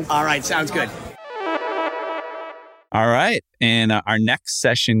 my friend. All right, sounds good. All right. And our next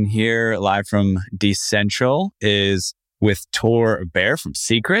session here live from Decentral is with Tor Bair from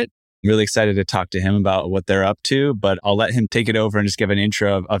Secret. Really excited to talk to him about what they're up to, but I'll let him take it over and just give an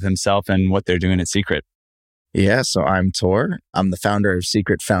intro of himself and what they're doing at Secret. Yeah, so I'm Tor. I'm the founder of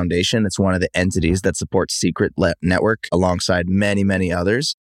Secret Foundation. It's one of the entities that supports Secret Network alongside many, many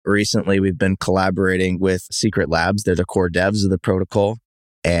others. Recently, we've been collaborating with Secret Labs. They're the core devs of the protocol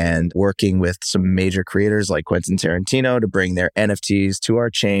and working with some major creators like Quentin Tarantino to bring their NFTs to our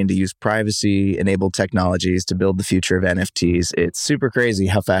chain to use privacy-enabled technologies to build the future of NFTs. It's super crazy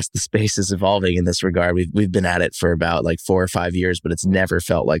how fast the space is evolving in this regard. We've been at it for about 4 or 5 years, but it's never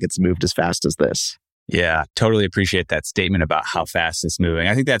felt like it's moved as fast as this. Yeah, totally appreciate that statement about how fast it's moving.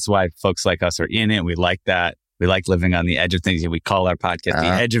 I think that's why folks like us are in it. We like that. We like living on the edge of things. We call our podcast The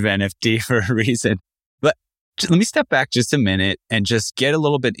Edge of NFT for a reason. But let me step back just a minute and just get a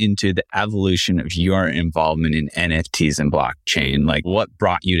little bit into the evolution of your involvement in NFTs and blockchain. Like what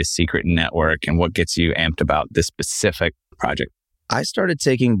brought you to Secret Network and what gets you amped about this specific project? I started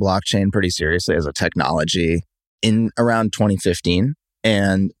taking blockchain pretty seriously as a technology in around 2015.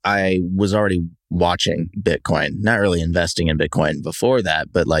 And I was already watching Bitcoin, not really investing in Bitcoin before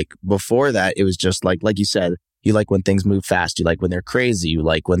that. But before that, it was just like you said, you like when things move fast. You like when they're crazy. You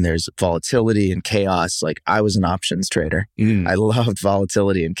like when there's volatility and chaos. I was an options trader. I loved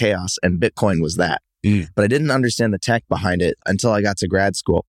volatility and chaos, and Bitcoin was that. But I didn't understand the tech behind it until I got to grad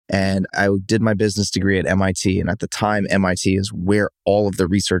school. And I did my business degree at MIT. And at the time, MIT is where all of the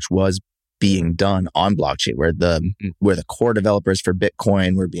research was being done on blockchain, where the core developers for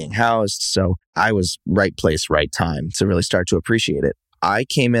Bitcoin were being housed. So I was right place, right time to really start to appreciate it. I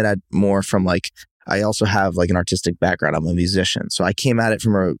came in at more from I also have an artistic background. I'm a musician. So I came at it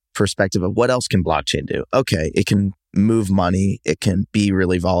from a perspective of what else can blockchain do? Okay, it can move money. It can be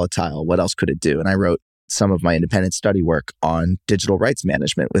really volatile. What else could it do? And I wrote some of my independent study work on digital rights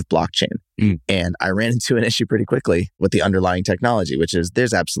management with blockchain. And I ran into an issue pretty quickly with the underlying technology, which is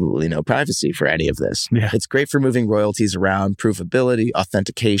there's absolutely no privacy for any of this. Yeah. It's great for moving royalties around, provability,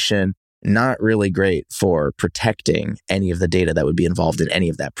 authentication, not really great for protecting any of the data that would be involved in any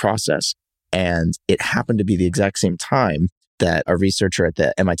of that process. And it happened to be the exact same time that a researcher at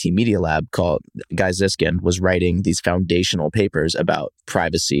the MIT Media Lab called Guy Ziskin was writing these foundational papers about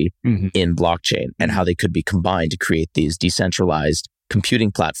privacy in blockchain and how they could be combined to create these decentralized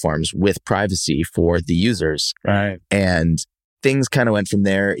computing platforms with privacy for the users. Right. And things kind of went from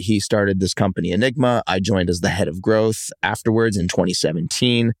there. He started this company, Enigma. I joined as the head of growth afterwards in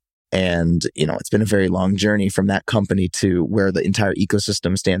 2017. And, it's been a very long journey from that company to where the entire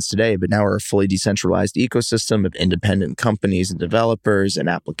ecosystem stands today. But now we're a fully decentralized ecosystem of independent companies and developers and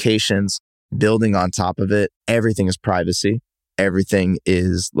applications building on top of it. Everything is privacy. Everything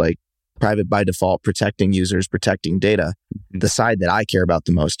is private by default, protecting users, protecting data. The side that I care about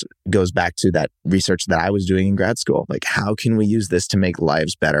the most goes back to that research that I was doing in grad school. How can we use this to make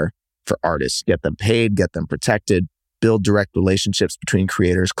lives better for artists, get them paid, get them protected, build direct relationships between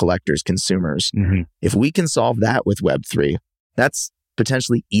creators, collectors, consumers. If we can solve that with Web3, that's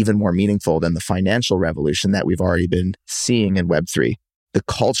potentially even more meaningful than the financial revolution that we've already been seeing in Web3. The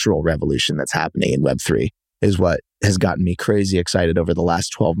cultural revolution that's happening in Web3 is what has gotten me crazy excited over the last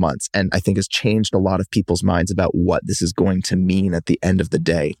 12 months. And I think has changed a lot of people's minds about what this is going to mean at the end of the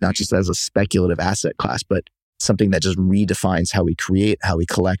day, not just as a speculative asset class, but something that just redefines how we create, how we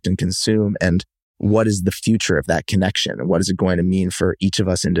collect and consume, and what is the future of that connection? And what is it going to mean for each of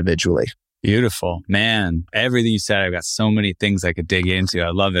us individually? Beautiful. Man, everything you said, I've got so many things I could dig into.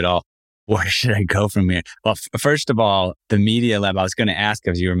 I love it all. Where should I go from here? Well, first of all, the Media Lab, I was going to ask,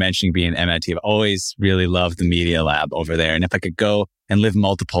 as you were mentioning being MIT, I've always really loved the Media Lab over there. And if I could go and live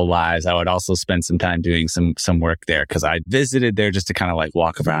multiple lives, I would also spend some time doing some work there because I visited there just to kind of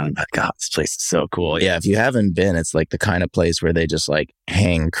walk around and be like, God, this place is so cool. Yeah, if you haven't been, it's the kind of place where they just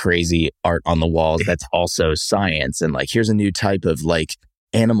hang crazy art on the walls that's also science. And here's a new type of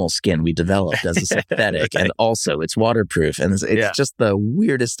animal skin we developed as a synthetic. And also it's waterproof. And it's just the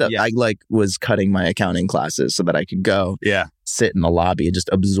weirdest stuff. I was cutting my accounting classes so that I could go sit in the lobby and just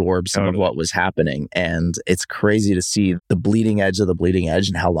absorb some of what was happening. And it's crazy to see the bleeding edge of the bleeding edge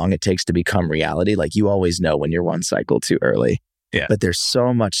and how long it takes to become reality. Like, you always know when you're one cycle too early. Yeah. But there's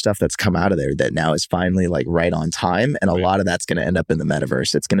so much stuff that's come out of there that now is finally like right on time. And a lot of that's going to end up in the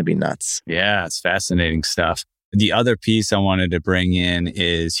metaverse. It's going to be nuts. Yeah, it's fascinating stuff. The other piece I wanted to bring in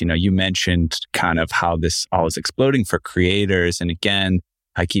is, you mentioned kind of how this all is exploding for creators. And again,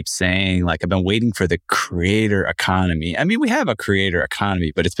 I keep saying, like, I've been waiting for the creator economy. I mean, we have a creator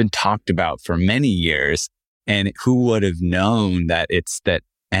economy, but it's been talked about for many years. And who would have known that it's that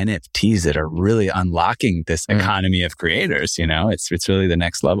NFTs that are really unlocking this economy of creators? It's really the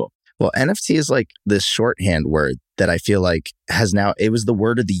next level. Well, NFT is like this shorthand word that I feel like has now, it was the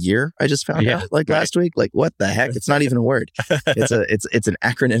word of the year. I just found out last week, like, what the heck? It's not even a word. It's an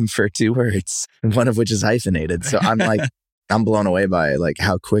acronym for two words, one of which is hyphenated. So I'm blown away by like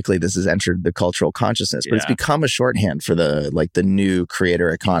how quickly this has entered the cultural consciousness, but it's become a shorthand for the new creator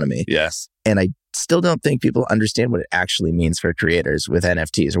economy. Yes. And I still don't think people understand what it actually means for creators with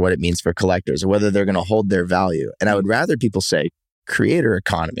NFTs, or what it means for collectors, or whether they're going to hold their value. And I would rather people say creator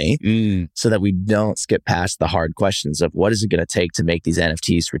economy so that we don't skip past the hard questions of what is it going to take to make these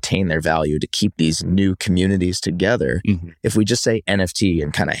NFTs retain their value, to keep these new communities together. If we just say NFT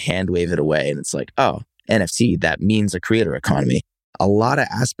and kind of hand wave it away and it's like, oh, NFT, that means a creator economy. A lot of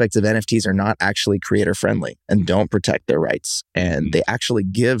aspects of NFTs are not actually creator friendly and don't protect their rights. And they actually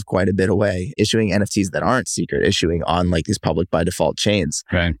give quite a bit away, issuing NFTs that aren't secret, issuing on like these public by default chains.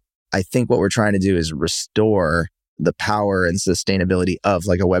 Right. I think what we're trying to do is restore the power and sustainability of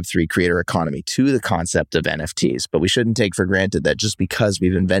like a Web3 creator economy to the concept of NFTs. But we shouldn't take for granted that just because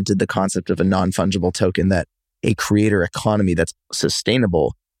we've invented the concept of a non-fungible token, that a creator economy that's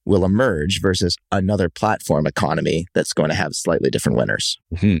sustainable will emerge versus another platform economy that's going to have slightly different winners.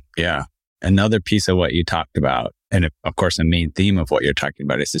 Yeah. Another piece of what you talked about, and of course, a main theme of what you're talking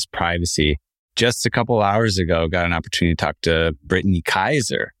about, is this privacy. Just a couple hours ago, got an opportunity to talk to Brittany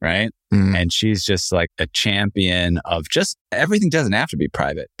Kaiser, right? And she's just like a champion of just everything doesn't have to be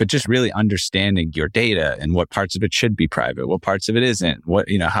private, but just really understanding your data and what parts of it should be private, what parts of it isn't,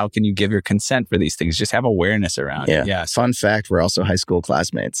 how can you give your consent for these things? Just have awareness around it. Yeah. Fun fact, we're also high school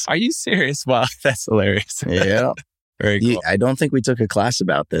classmates. Are you serious? Wow, that's hilarious. Yeah. Very cool. I don't think we took a class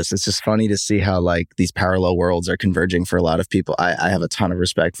about this. It's just funny to see how like these parallel worlds are converging for a lot of people. I have a ton of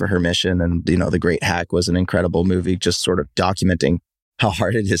respect for her mission. And, The Great Hack was an incredible movie, just sort of documenting how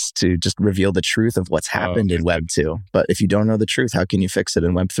hard it is to just reveal the truth of what's happened in Web 2. But if you don't know the truth, how can you fix it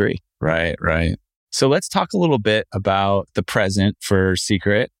in Web 3? Right. So let's talk a little bit about the present for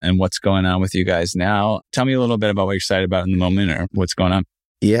Secret and what's going on with you guys now. Tell me a little bit about what you're excited about in the moment, or what's going on.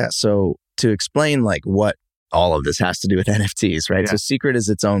 Yeah. So to explain like what all of this has to do with NFTs, right? Yeah. So Secret is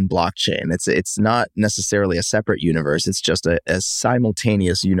its own blockchain. It's not necessarily a separate universe. It's just a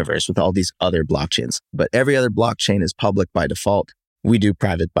simultaneous universe with all these other blockchains. But every other blockchain is public by default. We do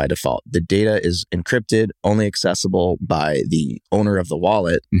private by default. The data is encrypted, only accessible by the owner of the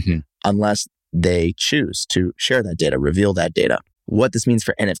wallet, unless they choose to share that data, reveal that data. What this means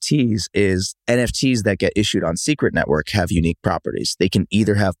for NFTs is NFTs that get issued on Secret Network have unique properties. They can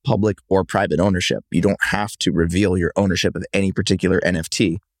either have public or private ownership. You don't have to reveal your ownership of any particular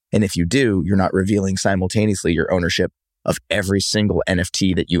NFT. And if you do, you're not revealing simultaneously your ownership of every single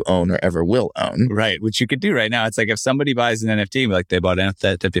NFT that you own or ever will own. Right, which you could do right now. It's like if somebody buys an NFT, like they bought an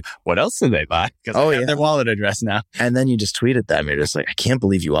NFT, what else did they buy? Because they have their wallet address now. And then you just tweet at them. You're just like, I can't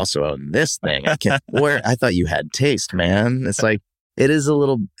believe you also own this thing. I thought you had taste, man. It's like, it is a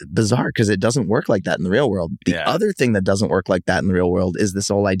little bizarre because it doesn't work like that in the real world. The other thing that doesn't work like that in the real world is this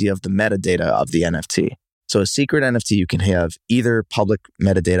whole idea of the metadata of the NFT. So a secret NFT, you can have either public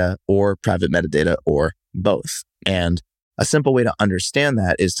metadata or private metadata or both. And a simple way to understand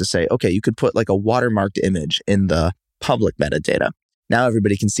that is to say, okay, you could put like a watermarked image in the public metadata. Now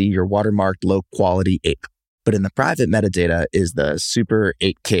everybody can see your watermarked low quality ape. But in the private metadata is the super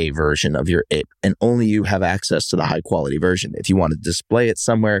 8K version of your ape, and only you have access to the high quality version. If you want to display it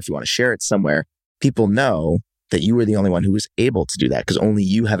somewhere, if you want to share it somewhere, people know that you were the only one who was able to do that because only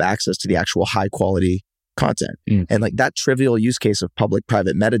you have access to the actual high quality content. And like that trivial use case of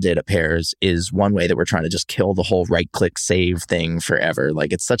public-private metadata pairs is one way that we're trying to just kill the whole right-click save thing forever.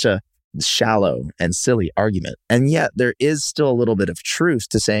 Like it's such a shallow and silly argument. And yet there is still a little bit of truth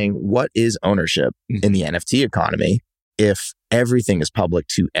to saying what is ownership in the NFT economy if everything is public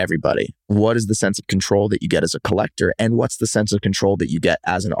to everybody? What is the sense of control that you get as a collector? And what's the sense of control that you get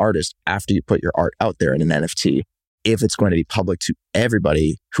as an artist after you put your art out there in an NFT? if it's going to be public to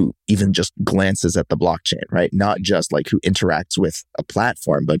everybody who even just glances at the blockchain, right? Not just like who interacts with a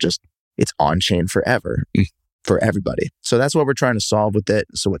platform, but just it's on chain forever for everybody. So that's what we're trying to solve with it.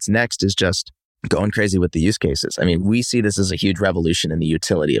 So what's next is just going crazy with the use cases. I mean, we see this as a huge revolution in the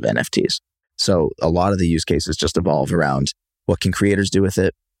utility of NFTs. So a lot of the use cases just evolve around what can creators do with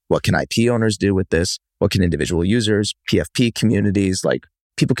it? What can IP owners do with this? What can individual users, PFP communities, like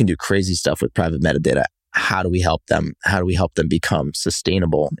people can do crazy stuff with private metadata. How do we help them? How do we help them become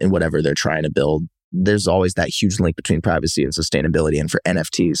sustainable in whatever they're trying to build? There's always that huge link between privacy and sustainability. And for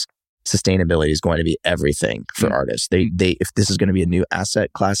NFTs, sustainability is going to be everything for artists. They if this is going to be a new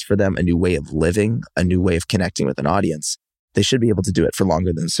asset class for them, a new way of living, a new way of connecting with an audience, they should be able to do it for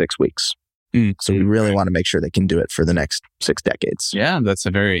longer than 6 weeks. So we really want to make sure they can do it for the next 6 decades. Yeah, that's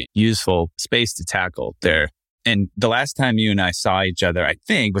a very useful space to tackle there. And the last time you and I saw each other, I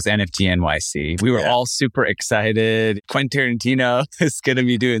think, was NFT NYC. We were all super excited. Quentin Tarantino is going to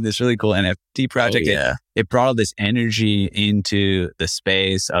be doing this really cool NFT project. It brought all this energy into the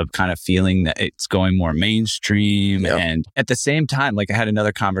space of kind of feeling that it's going more mainstream. And at the same time, like I had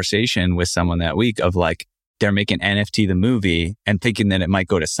another conversation with someone that week of like, they're making NFT the movie and thinking that it might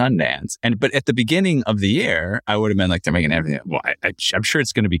go to Sundance. But at the beginning of the year, I would have been like, they're making everything. Well, I'm sure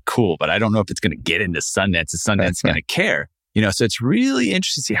it's going to be cool, but I don't know if it's going to get into Sundance. Is Sundance going to care? So it's really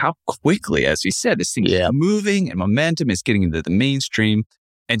interesting to see how quickly, as we said, this thing is moving and momentum is getting into the mainstream.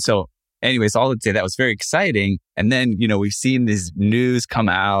 And so anyways, all I'd say that was very exciting. And then, we've seen this news come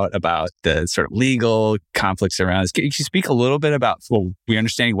out about the sort of legal conflicts around this. Can you speak a little bit about, we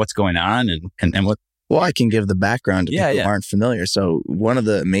understanding what's going on and what? Well, I can give the background to people who aren't familiar. So one of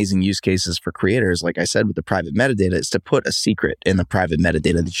the amazing use cases for creators, like I said, with the private metadata is to put a secret in the private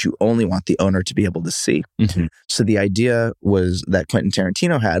metadata that you only want the owner to be able to see. So the idea was that Quentin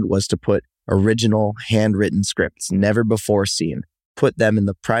Tarantino had was to put original handwritten scripts, never before seen, put them in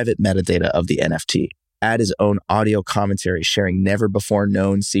the private metadata of the NFT, add his own audio commentary, sharing never before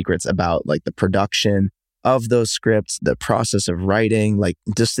known secrets about like the production of those scripts, the process of writing, like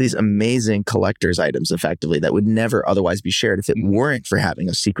just these amazing collector's items effectively that would never otherwise be shared if it weren't for having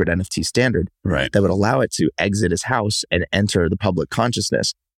a secret NFT standard that would allow it to exit his house and enter the public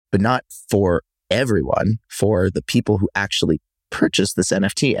consciousness, but not for everyone, for the people who actually purchase this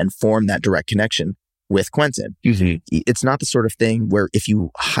NFT and form that direct connection with Quentin. It's not the sort of thing where if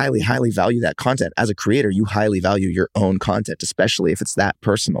you highly, highly value that content as a creator, you highly value your own content, especially if it's that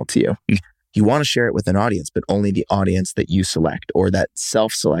personal to you. You want to share it with an audience, but only the audience that you select or that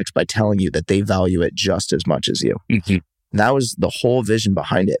self-selects by telling you that they value it just as much as you. That was the whole vision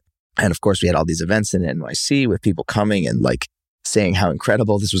behind it. And of course, we had all these events in NYC with people coming and like saying how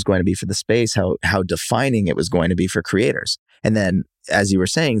incredible this was going to be for the space, how defining it was going to be for creators. And then, as you were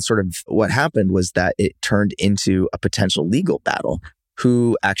saying, sort of what happened was that it turned into a potential legal battle.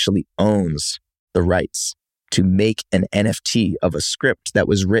 Who actually owns the rights to make an NFT of a script that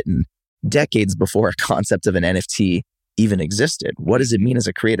was written decades before a concept of an NFT even existed? What does it mean as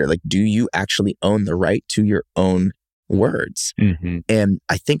a creator? Like, do you actually own the right to your own words? And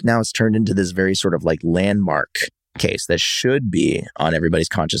I think now it's turned into this very sort of like landmark case that should be on everybody's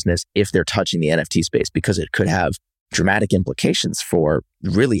consciousness if they're touching the NFT space, because it could have dramatic implications for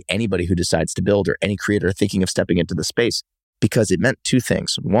really anybody who decides to build or any creator thinking of stepping into the space, because it meant two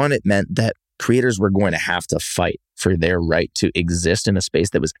things. One, it meant that creators were going to have to fight for their right to exist in a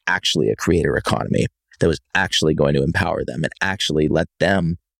space that was actually a creator economy, that was actually going to empower them and actually let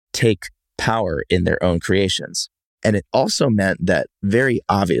them take power in their own creations. And it also meant that very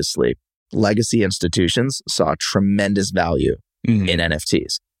obviously, legacy institutions saw tremendous value in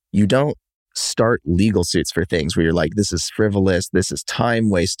NFTs. You don't start legal suits for things where you're like, this is frivolous, this is time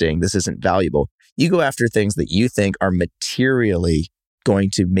wasting, this isn't valuable. You go after things that you think are materially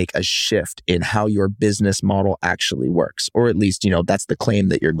going to make a shift in how your business model actually works. Or at least, that's the claim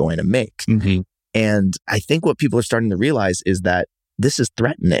that you're going to make. And I think what people are starting to realize is that this is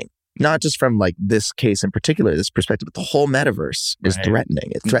threatening, not just from like this case in particular, this perspective, but the whole metaverse is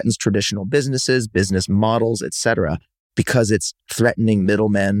threatening. It threatens traditional businesses, business models, etc., because it's threatening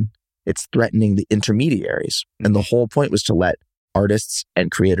middlemen. It's threatening the intermediaries. And the whole point was to let artists and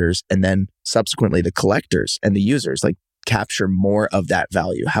creators, and then subsequently the collectors and the users, like capture more of that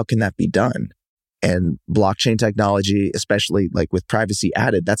value. How can that be done? And blockchain technology, especially like with privacy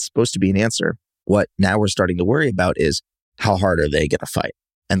added, that's supposed to be an answer. What now we're starting to worry about is how hard are they going to fight?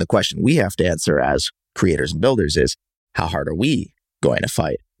 And the question we have to answer as creators and builders is, how hard are we going to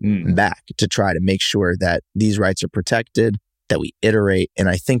fight back to try to make sure that these rights are protected, that we iterate? And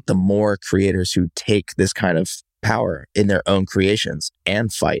I think the more creators who take this kind of power in their own creations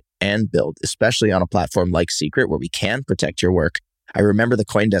and fight and build, especially on a platform like Secret where we can protect your work. I remember the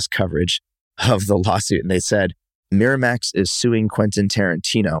CoinDesk coverage of the lawsuit, and they said, Miramax is suing Quentin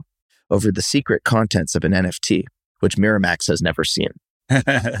Tarantino over the secret contents of an NFT, which Miramax has never seen.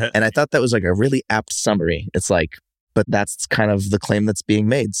 And I thought that was like a really apt summary. It's like, but that's kind of the claim that's being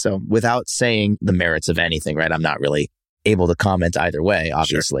made. So without saying the merits of anything, right? I'm not really able to comment either way,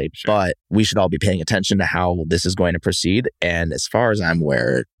 obviously, sure. But we should all be paying attention to how this is going to proceed. And as far as I'm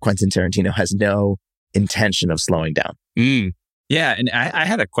aware, Quentin Tarantino has no intention of slowing down. Yeah. And I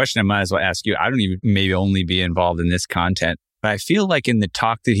had a question I might as well ask you. I don't even maybe only be involved in this content, but I feel like in the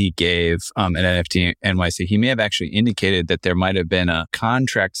talk that he gave at NFT NYC, he may have actually indicated that there might have been a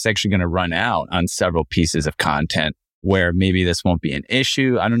contract that's actually going to run out on several pieces of content where maybe this won't be an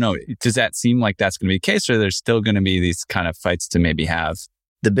issue. I don't know. Does that seem like that's going to be the case, or there's still going to be these kind of fights to maybe have?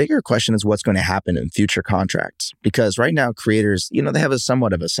 The bigger question is what's going to happen in future contracts. Because right now, creators, they have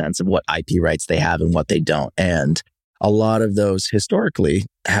somewhat of a sense of what IP rights they have and what they don't. And a lot of those historically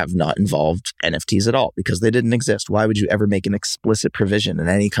have not involved NFTs at all because they didn't exist. Why would you ever make an explicit provision in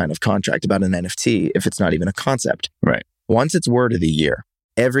any kind of contract about an NFT if it's not even a concept? Right. Once it's word of the year,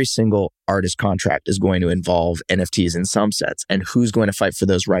 every single artist contract is going to involve NFTs in some sense. And who's going to fight for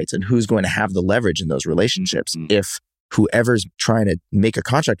those rights and who's going to have the leverage in those relationships if whoever's trying to make a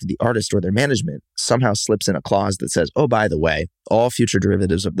contract with the artist or their management somehow slips in a clause that says, oh, by the way, all future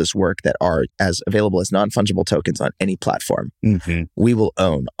derivatives of this work that are as available as non-fungible tokens on any platform, we will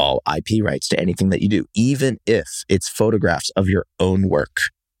own all IP rights to anything that you do, even if it's photographs of your own work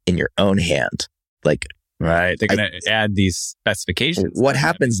in your own hand. Like, right. They're going to add these specifications. What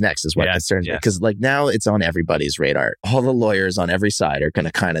happens next is what concerns me. Because now it's on everybody's radar. All the lawyers on every side are going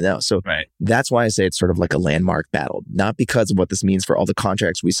to kind of know. So that's why I say it's sort of like a landmark battle. Not because of what this means for all the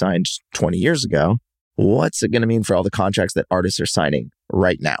contracts we signed 20 years ago. What's it going to mean for all the contracts that artists are signing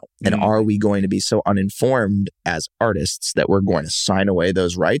right now? And are we going to be so uninformed as artists that we're going to sign away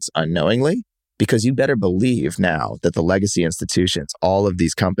those rights unknowingly? Because you better believe now that the legacy institutions, all of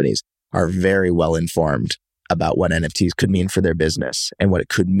these companies, are very well informed about what NFTs could mean for their business and what it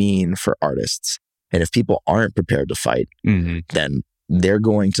could mean for artists. And if people aren't prepared to fight, then they're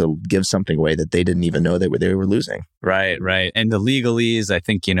going to give something away that they didn't even know they were losing. Right. And the legalese, I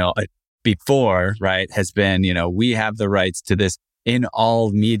think, before, has been, we have the rights to this in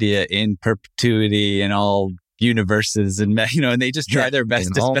all media, in perpetuity, in all universes, and and they just try their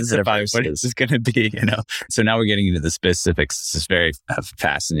best to specify what it's going to be, So now we're getting into the specifics. This is very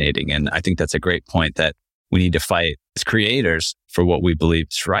fascinating, and I think that's a great point that we need to fight as creators for what we believe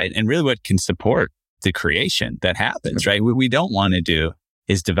is right, and really what can support the creation that happens. Right? What we don't want to do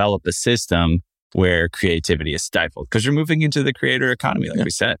is develop a system where creativity is stifled because we're moving into the creator economy, like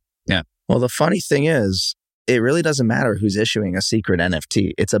we said. Yeah. Well, the funny thing is, it really doesn't matter who's issuing a secret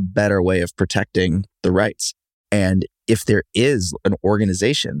NFT. It's a better way of protecting the rights. And if there is an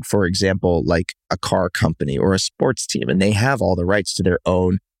organization, for example, like a car company or a sports team, and they have all the rights to their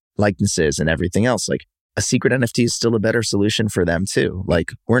own likenesses and everything else, like a secret NFT is still a better solution for them too.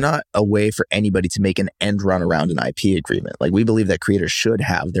 Like, we're not a way for anybody to make an end run around an IP agreement. Like, we believe that creators should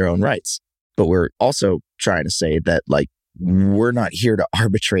have their own rights, but we're also trying to say that, like, we're not here to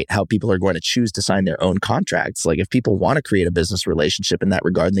arbitrate how people are going to choose to sign their own contracts. Like, if people want to create a business relationship in that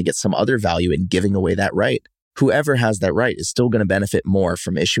regard and they get some other value in giving away that right, whoever has that right is still going to benefit more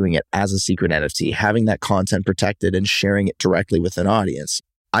from issuing it as a secret NFT, having that content protected and sharing it directly with an audience.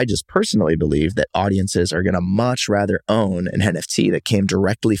 I just personally believe that audiences are going to much rather own an NFT that came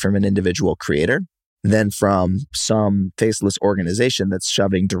directly from an individual creator than from some faceless organization that's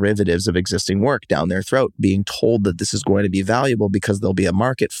shoving derivatives of existing work down their throat, being told that this is going to be valuable because there'll be a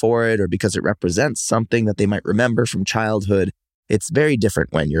market for it or because it represents something that they might remember from childhood. It's very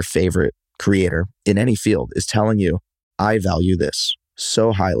different when your favorite creator in any field is telling you, I value this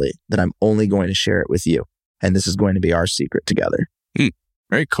so highly that I'm only going to share it with you. And this is going to be our secret together.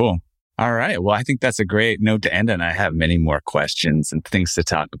 Very cool. All right. Well, I think that's a great note to end on. I have many more questions and things to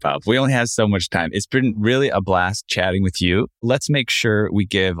talk about. We only have so much time. It's been really a blast chatting with you. Let's make sure we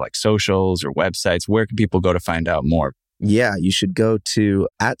give like socials or websites. Where can people go to find out more? Yeah, you should go to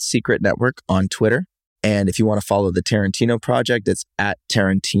 @SecretNetwork on Twitter. And if you want to follow the Tarantino project, it's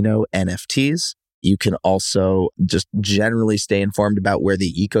 @Tarantino NFTs. You can also just generally stay informed about where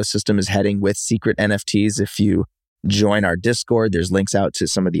the ecosystem is heading with secret NFTs. If you join our Discord, there's links out to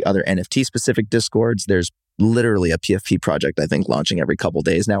some of the other NFT specific Discords. There's literally a PFP project, I think, launching every couple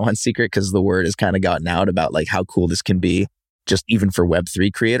days now on Secret because the word has kind of gotten out about like how cool this can be. just even for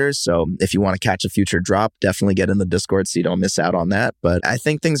Web3 creators. So if you want to catch a future drop, definitely get in the Discord so you don't miss out on that. But I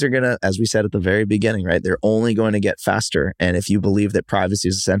think things are going to, as we said at the very beginning, right? They're only going to get faster. And if you believe that privacy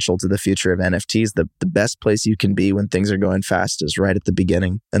is essential to the future of NFTs, the best place you can be when things are going fast is right at the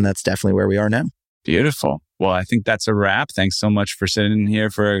beginning. And that's definitely where we are now. Beautiful. Well, I think that's a wrap. Thanks so much for sitting here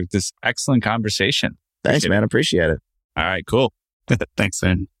for this excellent conversation. Thanks, man. Appreciate it. All right, cool. Thanks,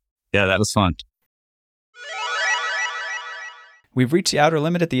 man. Yeah, that was fun. We've reached the outer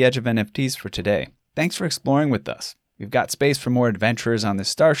limit at the edge of NFTs for today. Thanks for exploring with us. We've got space for more adventurers on this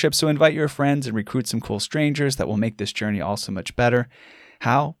starship, so invite your friends and recruit some cool strangers that will make this journey all so much better.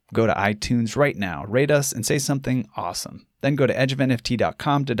 How? Go to iTunes right now, rate us, and say something awesome. Then go to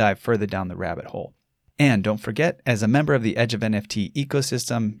edgeofnft.com to dive further down the rabbit hole. And don't forget, as a member of the Edge of NFT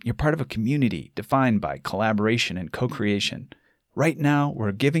ecosystem, you're part of a community defined by collaboration and co-creation. Right now,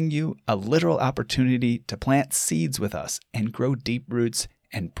 we're giving you a literal opportunity to plant seeds with us and grow deep roots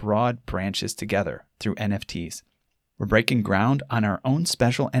and broad branches together through NFTs. We're breaking ground on our own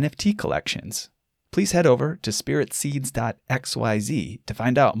special NFT collections. Please head over to spiritseeds.xyz to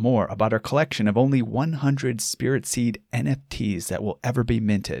find out more about our collection of only 100 Spirit Seed NFTs that will ever be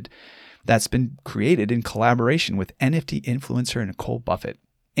minted. That's been created in collaboration with NFT influencer Nicole Buffett.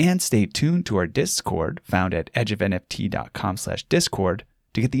 And stay tuned to our Discord found at edgeofnft.com/discord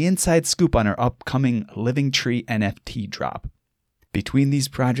to get the inside scoop on our upcoming Living Tree NFT drop. Between these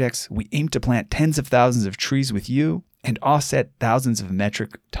projects, we aim to plant tens of thousands of trees with you and offset thousands of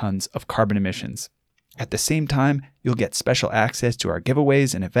metric tons of carbon emissions. At the same time, you'll get special access to our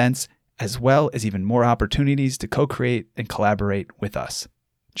giveaways and events, as well as even more opportunities to co-create and collaborate with us.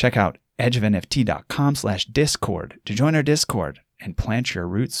 Check out edgeofnft.com/discord to join our Discord and plant your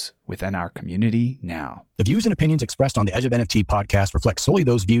roots within our community now. The views and opinions expressed on the Edge of NFT podcast reflect solely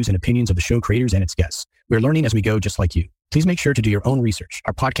those views and opinions of the show creators and its guests. We're learning as we go, just like you. Please make sure to do your own research.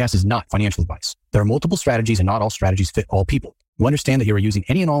 Our podcast is not financial advice. There are multiple strategies and not all strategies fit all people. You understand that you are using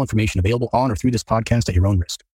any and all information available on or through this podcast at your own risk.